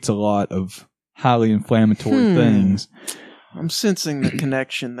tweets a lot of highly inflammatory things. I'm sensing the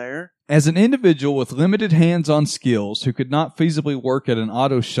connection there. As an individual with limited hands-on skills who could not feasibly work at an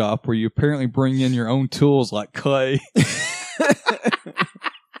auto shop where you apparently bring in your own tools like clay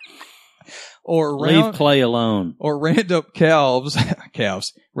or leave clay alone, or round up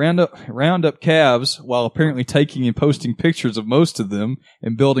round up calves while apparently taking and posting pictures of most of them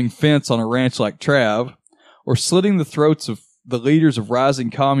and building fence on a ranch like Trav, or slitting the throats of the leaders of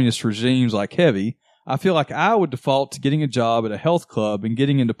rising communist regimes like Heavy, I feel like I would default to getting a job at a health club and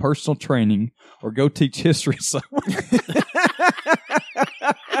getting into personal training or go teach history somewhere.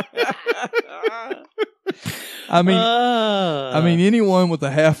 I mean, anyone with a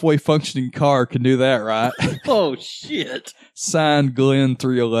halfway functioning car can do that, right? Oh, shit. Signed Glenn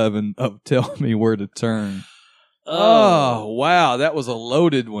 311 of Tell Me Where to Turn. Oh, wow. That was a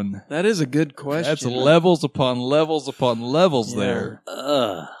loaded one. That is a good question. That's levels upon levels upon levels there.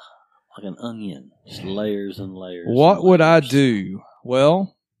 Like an onion. Just layers and layers. What would I do?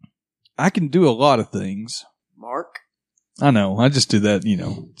 Well, I can do a lot of things. Mark? I know. I just do that,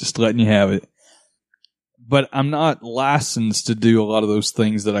 just letting you have it. But I'm not licensed to do a lot of those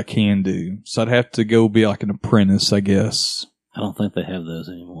things that I can do. So I'd have to go be like an apprentice, I guess. I don't think they have those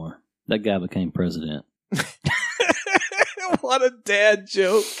anymore. That guy became president. What a dad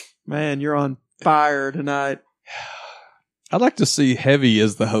joke. Man, you're on fire tonight. I'd like to see Heavy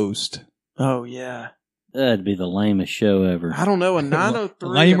as the host. Oh, yeah. That'd be the lamest show ever. I don't know, a 903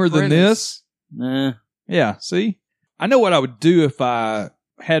 Lamer apprentice. than this? Nah. Yeah, see? I know what I would do if I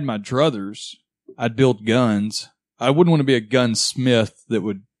had my druthers. I'd build guns. I wouldn't want to be a gunsmith that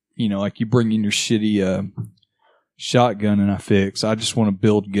would, like you bring in your shitty shotgun and I fix. I just want to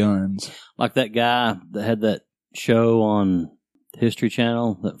build guns. Like that guy that had that show on History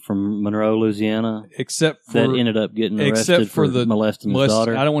Channel from Monroe, Louisiana. Except for... That ended up getting arrested for molesting his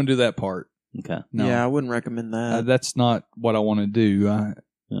daughter. I don't want to do that part. Okay. No. Yeah, I wouldn't recommend that. That's not what I want to do.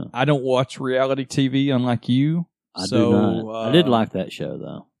 I don't watch reality TV, unlike you. I do not. I did like that show,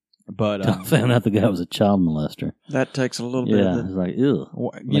 though. But I found out the guy was a child molester. That takes a little bit Yeah, of it's like, ew.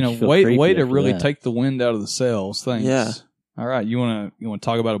 way to really take the wind out of the sails. Thanks. Yeah. All right, you want to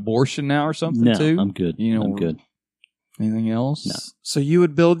talk about abortion now or something No, too? I'm good. I'm good. Anything else? No. So you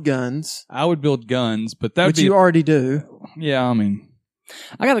would build guns. I would build guns, but that would Which be you already do. Yeah, I mean,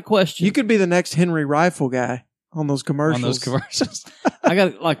 I got a question. You could be the next Henry Rifle guy on those commercials. I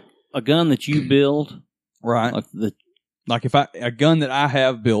got like a gun that you build, right? Like if a gun that I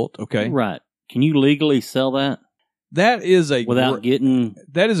have built, okay, right? Can you legally sell that? That is without getting.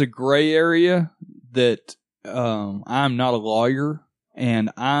 That is a gray area that I'm not a lawyer, and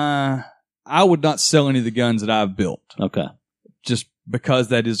I would not sell any of the guns that I've built. Okay, just because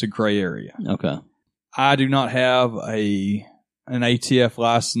that is a gray area. Okay, I do not have an ATF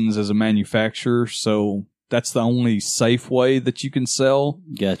license as a manufacturer, so that's the only safe way that you can sell.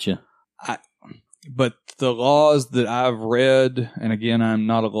 Gotcha. But the laws that I've read, and again, I'm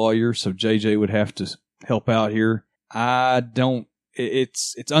not a lawyer, so JJ would have to help out here.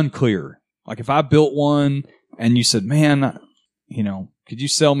 It's unclear. Like if I built one and you said, man, could you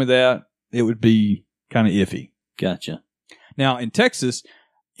sell me that? It would be kind of iffy. Gotcha. Now in Texas,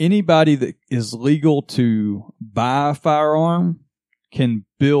 anybody that is legal to buy a firearm can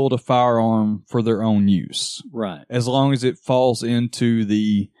build a firearm for their own use. Right. As long as it falls into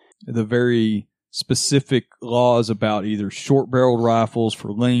the very specific laws about either short-barreled rifles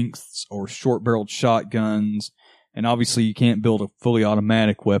for lengths or short-barreled shotguns. And obviously you can't build a fully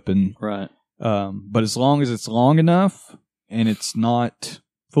automatic weapon. Right. But as long as it's long enough and it's not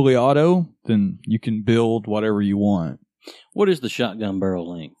fully auto, then you can build whatever you want. What is the shotgun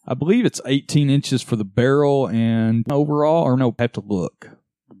barrel length? I believe it's 18 inches for the barrel and overall, or no, I have to look.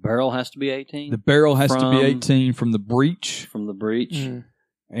 The barrel has to be 18? The barrel has to be 18 from the breech. From the breech? Mm.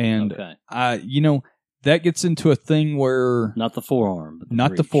 And that gets into a thing where not the forearm,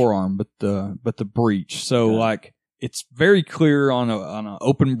 but the breech. So like it's very clear on an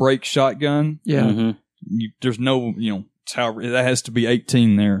open break shotgun. Yeah. Mm-hmm. There's no, however that has to be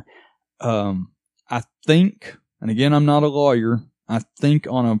 18 there. I think, and again, I'm not a lawyer. I think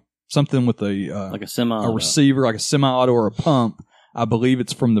on something with like a semi-auto. A receiver, like a semi-auto or a pump, I believe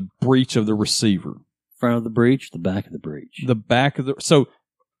it's from the breech of the receiver. Front of the breech, the back of the breech. The back of so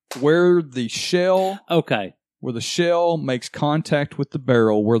where the shell where the shell makes contact with the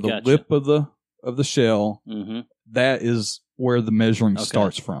barrel, where the lip of the shell, that is where the measuring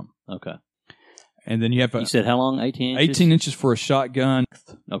starts from. Okay. And then you have you said how long? 18 inches? 18 inches for a shotgun.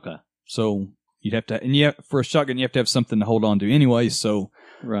 Okay. So you'd have to, for a shotgun, you have to have something to hold on to anyway. So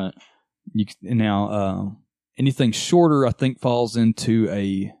right. Anything shorter, I think, falls into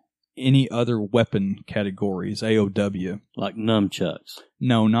any other weapon categories, AOW. Like nunchucks?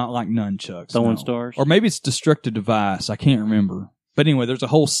 No, not like nunchucks. Throwing stars? Or maybe it's destructive device. I can't remember. But anyway, there's a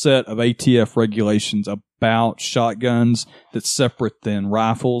whole set of ATF regulations about shotguns that's separate than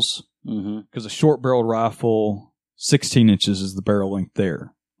rifles. Because a short-barreled rifle, 16 inches is the barrel length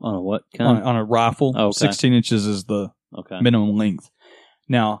there. On a what kind? On a rifle, 16 inches is the minimum length.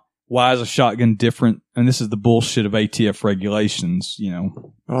 Now, why is a shotgun different? And this is the bullshit of ATF regulations,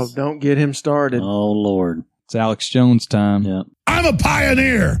 Oh, don't get him started. Oh, Lord. It's Alex Jones time. Yeah. I'm a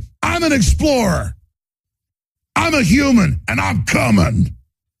pioneer. I'm an explorer. I'm a human, and I'm coming.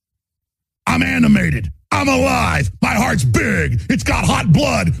 I'm animated. I'm alive. My heart's big. It's got hot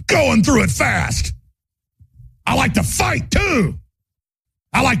blood going through it fast. I like to fight, too.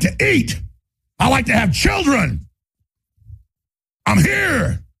 I like to eat. I like to have children. I'm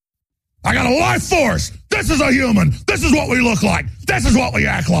here. I got a life force. This is a human. This is what we look like. This is what we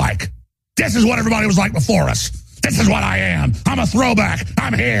act like. This is what everybody was like before us. This is what I am. I'm a throwback.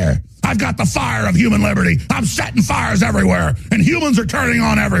 I'm here. I've got the fire of human liberty. I'm setting fires everywhere, and humans are turning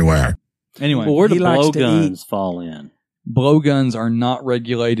on everywhere. Anyway, Well, where do He likes to blowguns fall in? blowguns are not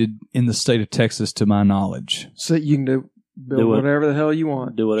regulated in the state of Texas, to my knowledge. So you can build Do it. whatever the hell you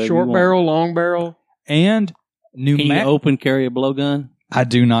want. Do whatever Short you want. barrel, long barrel. And Can you pneumatic. open carry a blowgun? I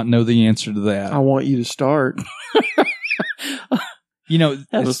do not know the answer to that. I want you to start. You know, Have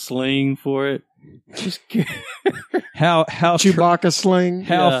a it's- sling for it. Just how Chewbacca sling.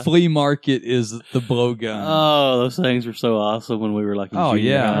 Yeah. flea market is the blowgun. Oh, those things were so awesome when we were like in Oh, junior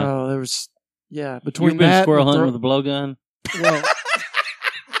yeah. high. Oh, there was, yeah. You Between been that squirrel and hunting with a blowgun? well,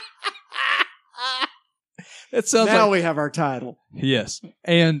 It sounds now like we have our title. yes.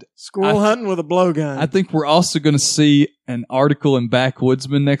 And Squirrel hunting with a blowgun. I think we're also going to see an article in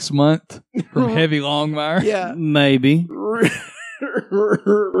Backwoodsman next month from Heavy Longmire. yeah. Maybe.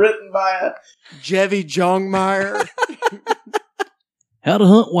 Written by a Jevy Jongmeyer. How to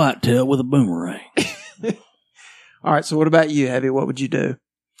hunt whitetail with a boomerang. All right, so what about you, Heavy? What would you do?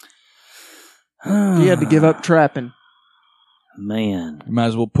 If you had to give up trapping. Man. You might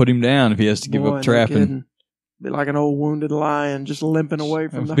as well put him down if he has to give Boy, up no trapping. kidding. Be like an old wounded lion just limping away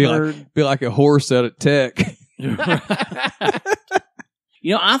from the Be herd. like a horse out at Tech.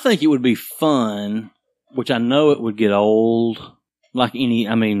 You know, I think it would be fun, which I know it would get old. Like any,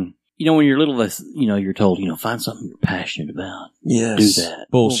 I mean, you know, when you're little, you're told, find something you're passionate about. Yes. Do that.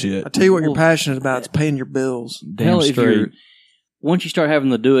 Bullshit. I tell you what you're Well, passionate about. It's paying your bills. Damn Hell, if straight. once you start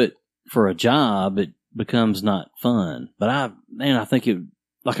having to do it for a job, it becomes not fun. But I think it,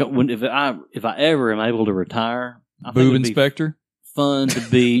 like, if I ever am able to retire, I think it Boob would be inspector. fun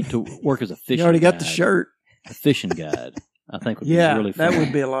to work as a fishing You already got the guide. shirt. A fishing guide, I think would Yeah, be really fun. that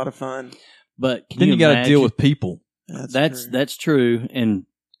would be a lot of fun. But can Then you got to imagine- deal with people That's true, and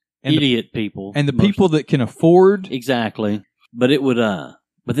And the- idiot people, and the most- people that can afford. exactly. But it would,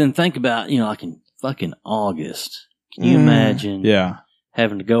 but then think about, like in fucking August. Can you Mm. imagine? Yeah.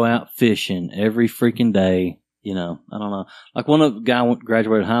 Having to go out fishing every freaking day. I don't know. Like one of the guy I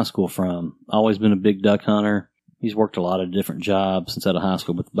graduated high school from, always been a big duck hunter. He's worked a lot of different jobs since out of high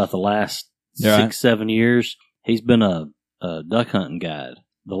school, but about the last Yeah. 6-7 years, he's been a duck hunting guide.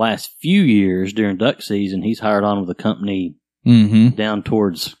 The last few years during duck season, he's hired on with a company Mm-hmm. down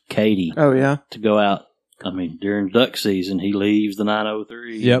towards Katy Oh, yeah. to go out. I mean, during duck season, he leaves the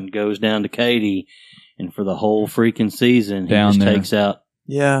 903 Yep. and goes down to Katy, and for the whole freaking season, he Down just there. takes out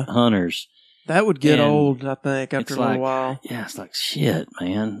Yeah. hunters. That would get And old, I think, after it's a little like- while. Yeah, it's like shit,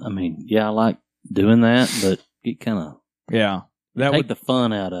 man. I mean, yeah, I like doing that, but it kind of Yeah. That take would the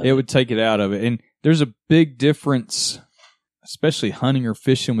fun out of it. it would take it out of it. And there's a big difference, especially hunting or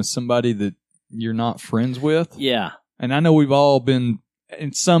fishing with somebody that you're not friends with. Yeah, And I know we've all been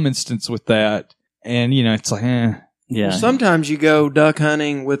in some instance with that. And, it's like, yeah. Well, sometimes you go duck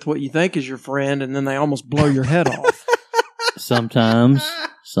hunting with what you think is your friend, and then they almost blow your head off. Sometimes.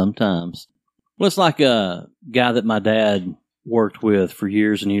 Well, it's like a guy that my dad worked with for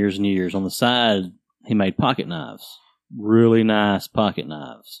years and years and years. On the side, he made pocket knives, really nice pocket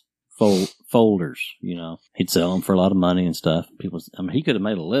knives, folders. He'd sell them for a lot of money and stuff. He could have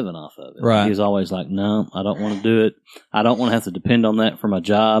made a living off of it. Right. He was always like, "No, I don't want to do it. I don't want to have to depend on that for my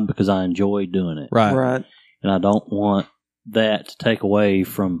job because I enjoy doing it, right. Right. and I don't want that to take away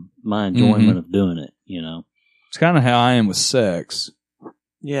from my enjoyment of doing it." It's kind of how I am with sex.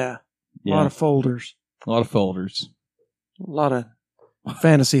 Yeah. A Yeah. lot of folders. A lot of folders. A lot of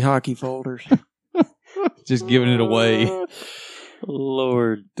fantasy hockey folders. Just giving it away.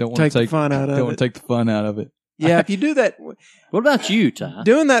 Lord. Don't want Take to the take fun out of Don't want it. to take the fun out of it. Yeah, if you do that, What about you, Ty?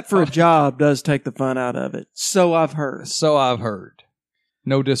 doing that for a job does take the fun out of it. So I've heard. So I've heard.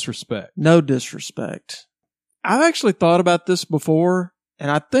 No disrespect. No disrespect. I've actually thought about this before,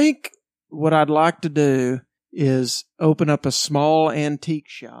 and I think what I'd like to do is open up a small antique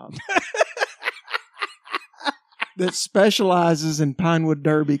shop that specializes in Pinewood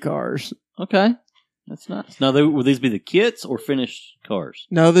Derby cars. Okay. That's nice. Now, would these be the kits or finished cars?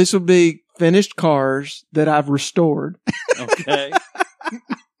 No, this would be finished cars that I've restored. Okay.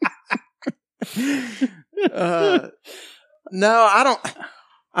 No, I don't.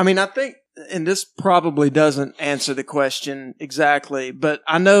 I mean, I think, and this probably doesn't answer the question exactly, but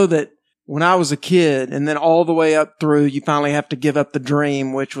I know that when I was a kid and then all the way up through, you finally have to give up the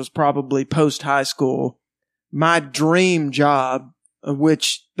dream, which was probably post high school. My dream job, of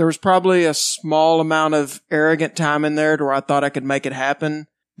which there was probably a small amount of arrogant time in there to where I thought I could make it happen,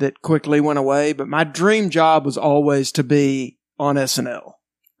 that quickly went away. But my dream job was always to be on SNL.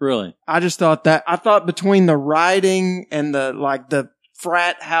 Really? I just thought between the writing and the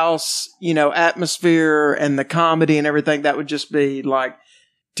frat house, atmosphere and the comedy and everything, that would just be like,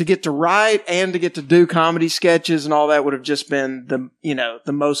 to get to write and to get to do comedy sketches and all that would have just been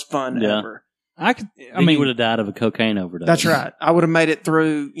the most fun ever. I mean, you would have died of a cocaine overdose. That's right. I would have made it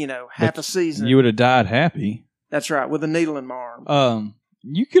through, half a season. You would have died happy. That's right, with a needle in my arm.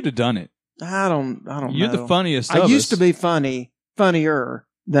 You could have done it. I don't You're know. the funniest I of used us. to be funnier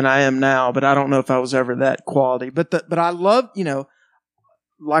than I am now, but I don't know if I was ever that quality. But I love,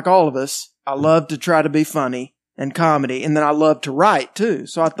 like all of us, I love to try to be funny and comedy, and then I love to write too.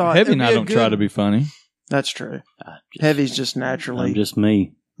 So I thought Heavy and I don't try to be funny. That's true. Heavy's just naturally I'm just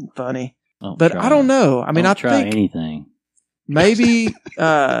me. funny. Don't But try. I don't know. I mean, Don't I try think anything. maybe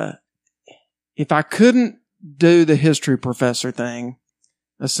if I couldn't do the history professor thing,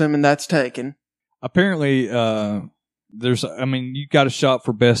 assuming that's taken. Apparently, you got a shot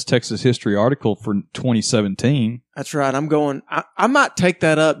for best Texas history article for 2017. That's right. I'm going. I might take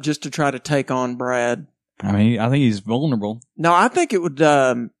that up just to try to take on Brad. I mean, I think he's vulnerable. No, I think it would.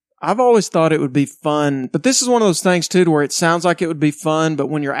 I've always thought it would be fun, but this is one of those things too, to where it sounds like it would be fun, but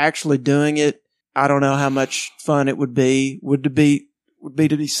when you're actually doing it, I don't know how much fun it would be. Would be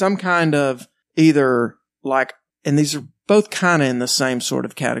to be some kind of either like, and these are both kind of in the same sort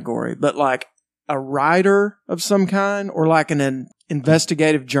of category, but like a writer of some kind, or like an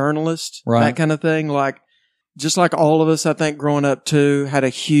investigative journalist, Right. that kind of thing. Like, just like all of us, I think growing up too, had a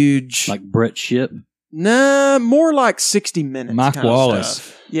huge, Like Brett Shipp. nah, more like 60 Minutes. Mike kind of Wallace.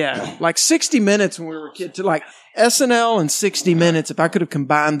 stuff. Yeah, like 60 Minutes when we were kids. Like SNL and 60 Minutes, if I could have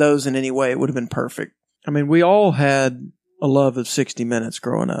combined those in any way, it would have been perfect. I mean, we all had a love of 60 Minutes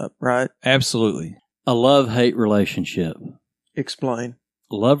growing up, right? Absolutely. A love-hate relationship. Explain.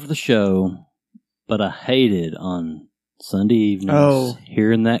 Loved the show, but I hated on Sunday evenings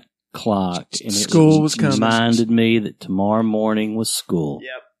hearing that clock. And School was coming. Reminded me that tomorrow morning was school.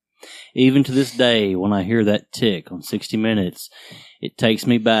 Yep. Even to this day, when I hear that tick on 60 Minutes, it takes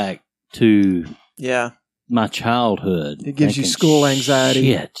me back to Yeah. my childhood. It gives you thinking, school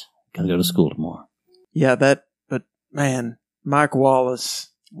anxiety. Shit, gotta go to school tomorrow. Yeah, but man, Mike Wallace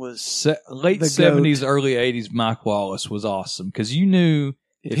was Late the 70s, goat. early 80s, Mike Wallace was awesome because you knew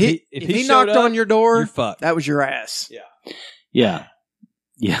If he showed knocked up, on your door, you're fucked. that was your ass. Yeah.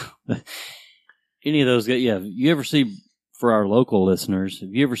 Any of those guys, you ever see, for our local listeners, if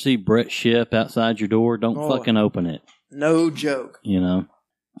you ever see Brett Shipp outside your door, don't fucking open it. No joke.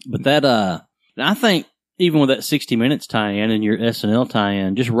 But that, I think even with that 60 Minutes tie-in and your SNL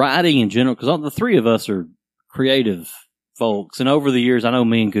tie-in, just writing in general, because all the three of us are creative folks, and over the years, I know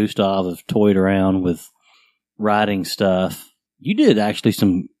me and Gustav have toyed around with writing stuff. You did actually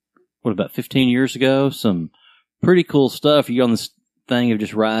about 15 years ago, some pretty cool stuff. You on this thing of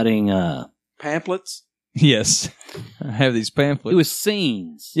just writing, Pamphlets? Yes. I have these pamphlets. it was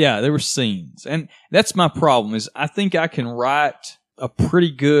scenes. Yeah, there were scenes. And that's my problem is I think I can write a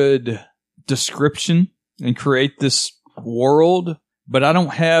pretty good description and create this world, but I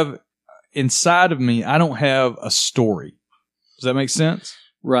don't have, inside of me, I don't have a story. Does that make sense?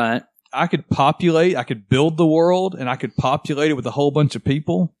 Right. I could build the world, and I could populate it with a whole bunch of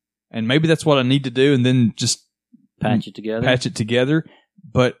people, and maybe that's what I need to do, and then just Patch it together.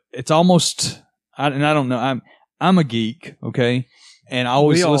 But it's almost, I don't know. I'm a geek, okay, and I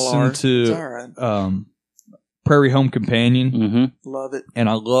always We all listen are. It's to all right. Prairie Home Companion, Mm-hmm. Love it. and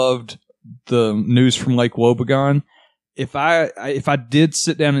I loved the News from Lake Wobegon. If I did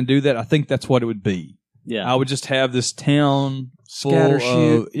sit down and do that, I think that's what it would be. Yeah. I would just have this town full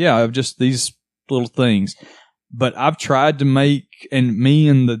Scattershoot. of just these little things. But I've tried to make, and me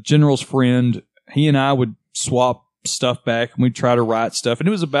and the general's friend, he and I would swap stuff back, and we'd try to write stuff. And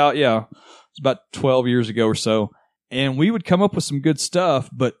it was about 12 years ago or so. And we would come up with some good stuff,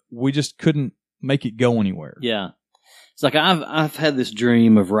 but we just couldn't make it go anywhere. Yeah. It's like I've had this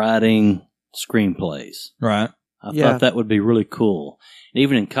dream of writing screenplays. Right. I thought that would be really cool. And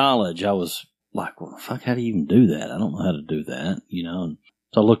even in college, I was like, well, fuck, how do you even do that? I don't know how to do that, And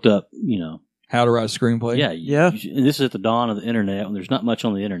so I looked up, How to write a screenplay. Yeah. And this is at the dawn of the internet when there's not much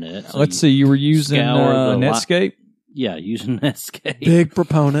on the internet. So Let's see. You were using scour the Netscape? Yeah, using Netscape. Big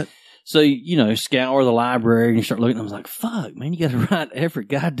proponent. So, scour the library and you start looking. I was like, fuck, man, you got to write every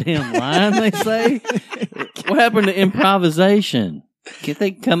goddamn line they say. What happened to improvisation? Can't they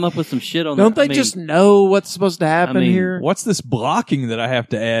come up with some shit on Don't that? they just know what's supposed to happen here? What's this blocking that I have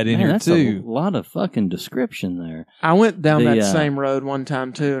to add in here, that's too? a lot of fucking description there. I went down that same road one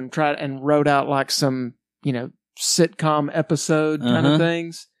time too, and tried and wrote out like some, sitcom episode kind of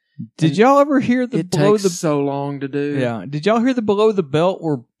things. Did y'all ever hear the It below takes the so long to do. Yeah? Did y'all hear the below the belt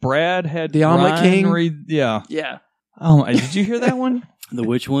where Brad had The Omelet Ryan King? read? Yeah. Yeah. Oh, did you hear that one? The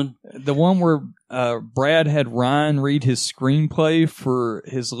which one? The one where Brad had Ryan read his screenplay for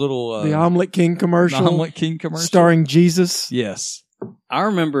his little the Omelet King commercial. The Omelet King commercial starring Jesus. Yes, I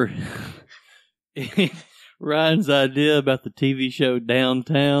remember Ryan's idea about the TV show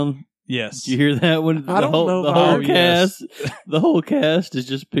Downtown. Yes, did you hear that one? I don't know. The whole cast. Yes. The whole cast is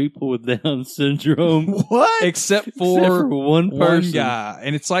just people with Down syndrome. What? Except for one person, guy,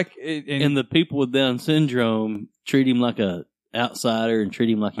 and it's like, and the people with Down syndrome treat him like a outsider and treat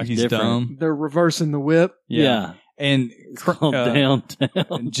him like he's different. Dumb. They're reversing the whip. Yeah. And it's called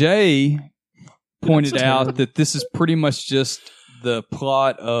Downtown. Jay pointed out that this is pretty much just the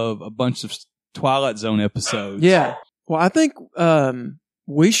plot of a bunch of Twilight Zone episodes. Yeah. Well, I think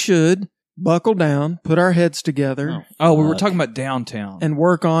we should buckle down, put our heads together. Oh, we were talking about Downtown. And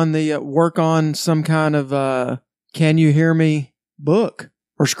work on some kind of Can You Hear Me book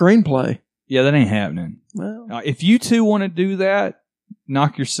or screenplay. Yeah, that ain't happening. Well, if you two want to do that,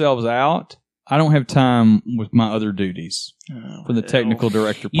 knock yourselves out. I don't have time with my other duties for the technical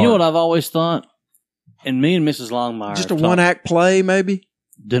director part. You know what I've always thought? And me and Mrs. Longmire. Just a one-act play, maybe?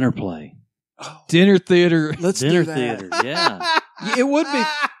 Dinner play. Dinner theater. Let's Dinner do that. theater, yeah.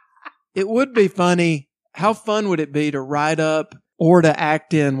 It would be funny. How fun would it be to write up or to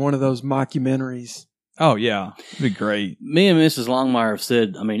act in one of those mockumentaries? Oh, yeah. It'd be great. Me and Mrs. Longmire have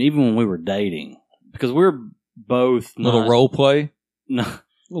said, I mean, even when we were dating, because we're both little role play? No.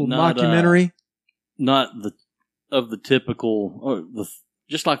 Little mockumentary? Not the typical,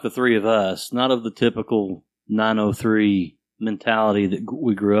 just like the three of us, not of the typical 903 mentality that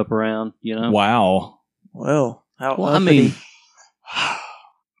we grew up around, you know? Wow. Well, I mean,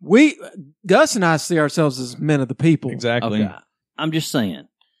 Gus and I see ourselves as men of the people. Exactly. Okay. I'm just saying.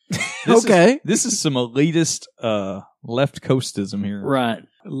 This is some elitist left coastism here. Right.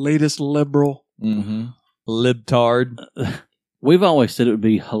 Elitist liberal. Mm-hmm. Libtard. We've always said it would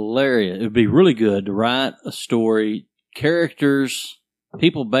be hilarious. It would be really good to write a story, characters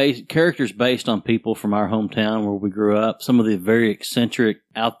based on people from our hometown where we grew up, some of the very eccentric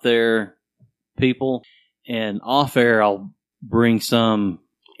out there people. And off air, I'll bring some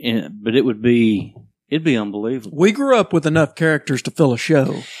in, but it'd be unbelievable. We grew up with enough characters to fill a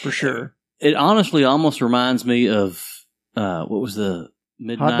show, for sure. It honestly almost reminds me of, what was the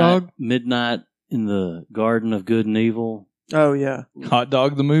Midnight in the Garden of Good and Evil. Oh, yeah. Hot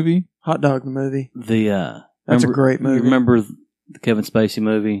Dog the movie? Hot Dog the movie. That's a great movie. You remember the Kevin Spacey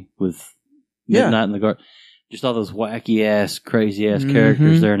movie with Midnight in the Garden? Just all those wacky-ass, crazy-ass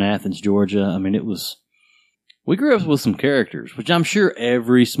characters there in Athens, Georgia. I mean, we grew up with some characters, which I'm sure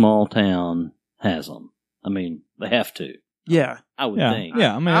every small town has them. I mean, they have to. Yeah. I would think.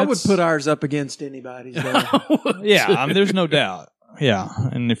 Yeah, I mean, I would put ours up against anybody's. Yeah, I mean, there's no doubt. Yeah,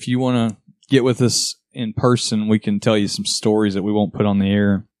 and if you want to get with us in person, we can tell you some stories that we won't put on the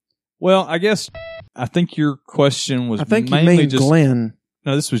air. Well, I think your question was mainly just Glenn.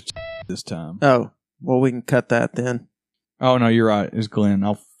 No, this was this time. Oh, well, we can cut that then. Oh no, you're right. It's Glenn.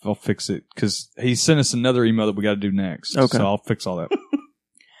 I'll fix it because he sent us another email that we got to do next. Okay, so I'll fix all that.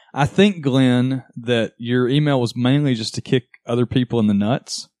 I think, Glenn, that your email was mainly just to kick other people in the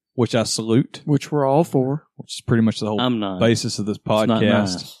nuts, which I salute. Which we're all for. Which is pretty much the whole basis of this podcast. It's not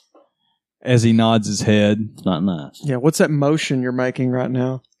nice. As he nods his head. It's not nice. Yeah, what's that motion you're making right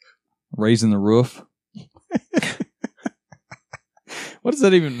now? Raising the roof. What does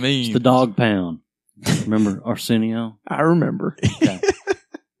that even mean? It's the dog pound. Remember Arsenio? I remember. Okay.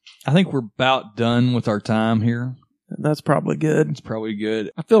 I think we're about done with our time here. That's probably good. It's probably good.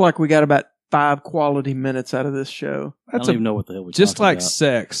 I feel like we got about 5 quality minutes out of this show. I don't even know what the hell we're just talking like about.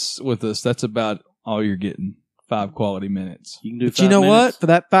 sex with us, that's about all you're getting. 5 quality minutes. You can do but 5 you know minutes. what? For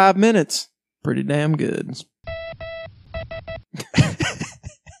that 5 minutes, pretty damn good.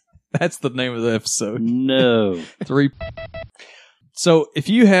 That's the name of the episode. No. 3. So if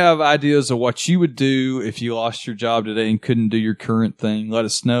you have ideas of what you would do if you lost your job today and couldn't do your current thing, let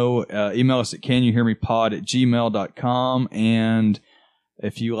us know. Email us at canyouhearmepod@gmail.com. And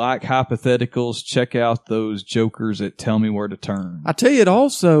if you like hypotheticals, check out those jokers at Tell Me Where to Turn. I tell you, it'd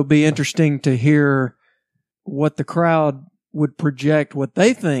also be interesting to hear what the crowd would project, what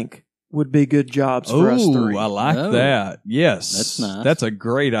they think would be good jobs for us three. I like that. Yes. That's nice. That's a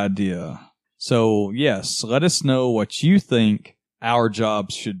great idea. So, yes, let us know what you think our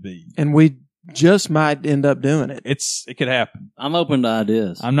jobs should be. And we just might end up doing it. It could happen. I'm open to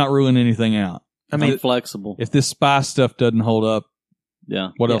ideas. I'm not ruling anything out. I'm flexible. If this spy stuff doesn't hold up,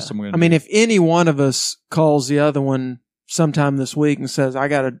 what else am I going to do? I mean, if any one of us calls the other one sometime this week and says, I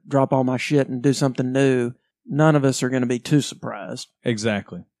got to drop all my shit and do something new, none of us are going to be too surprised.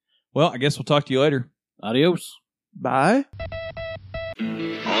 Exactly. Well, I guess we'll talk to you later. Adios. Bye.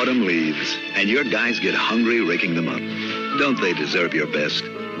 Autumn leaves, and your guys get hungry raking them up. Don't they deserve your best?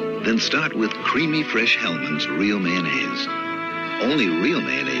 Then start with creamy fresh Hellman's Real Mayonnaise. Only real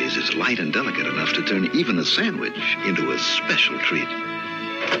mayonnaise is light and delicate enough to turn even a sandwich into a special treat.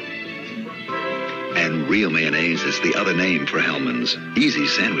 And Real Mayonnaise is the other name for Hellman's. Easy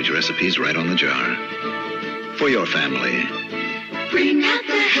sandwich recipes right on the jar. For your family. Bring out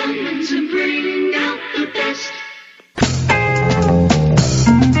the Hellman's and bring out the best.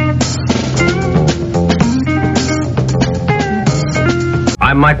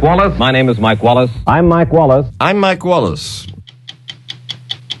 I'm Mike Wallace. My name is Mike Wallace. I'm Mike Wallace. I'm Mike Wallace.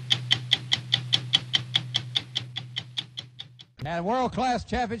 And World Class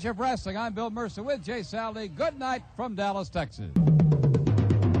Championship Wrestling, I'm Bill Mercer with Jay Sally. Good night from Dallas, Texas.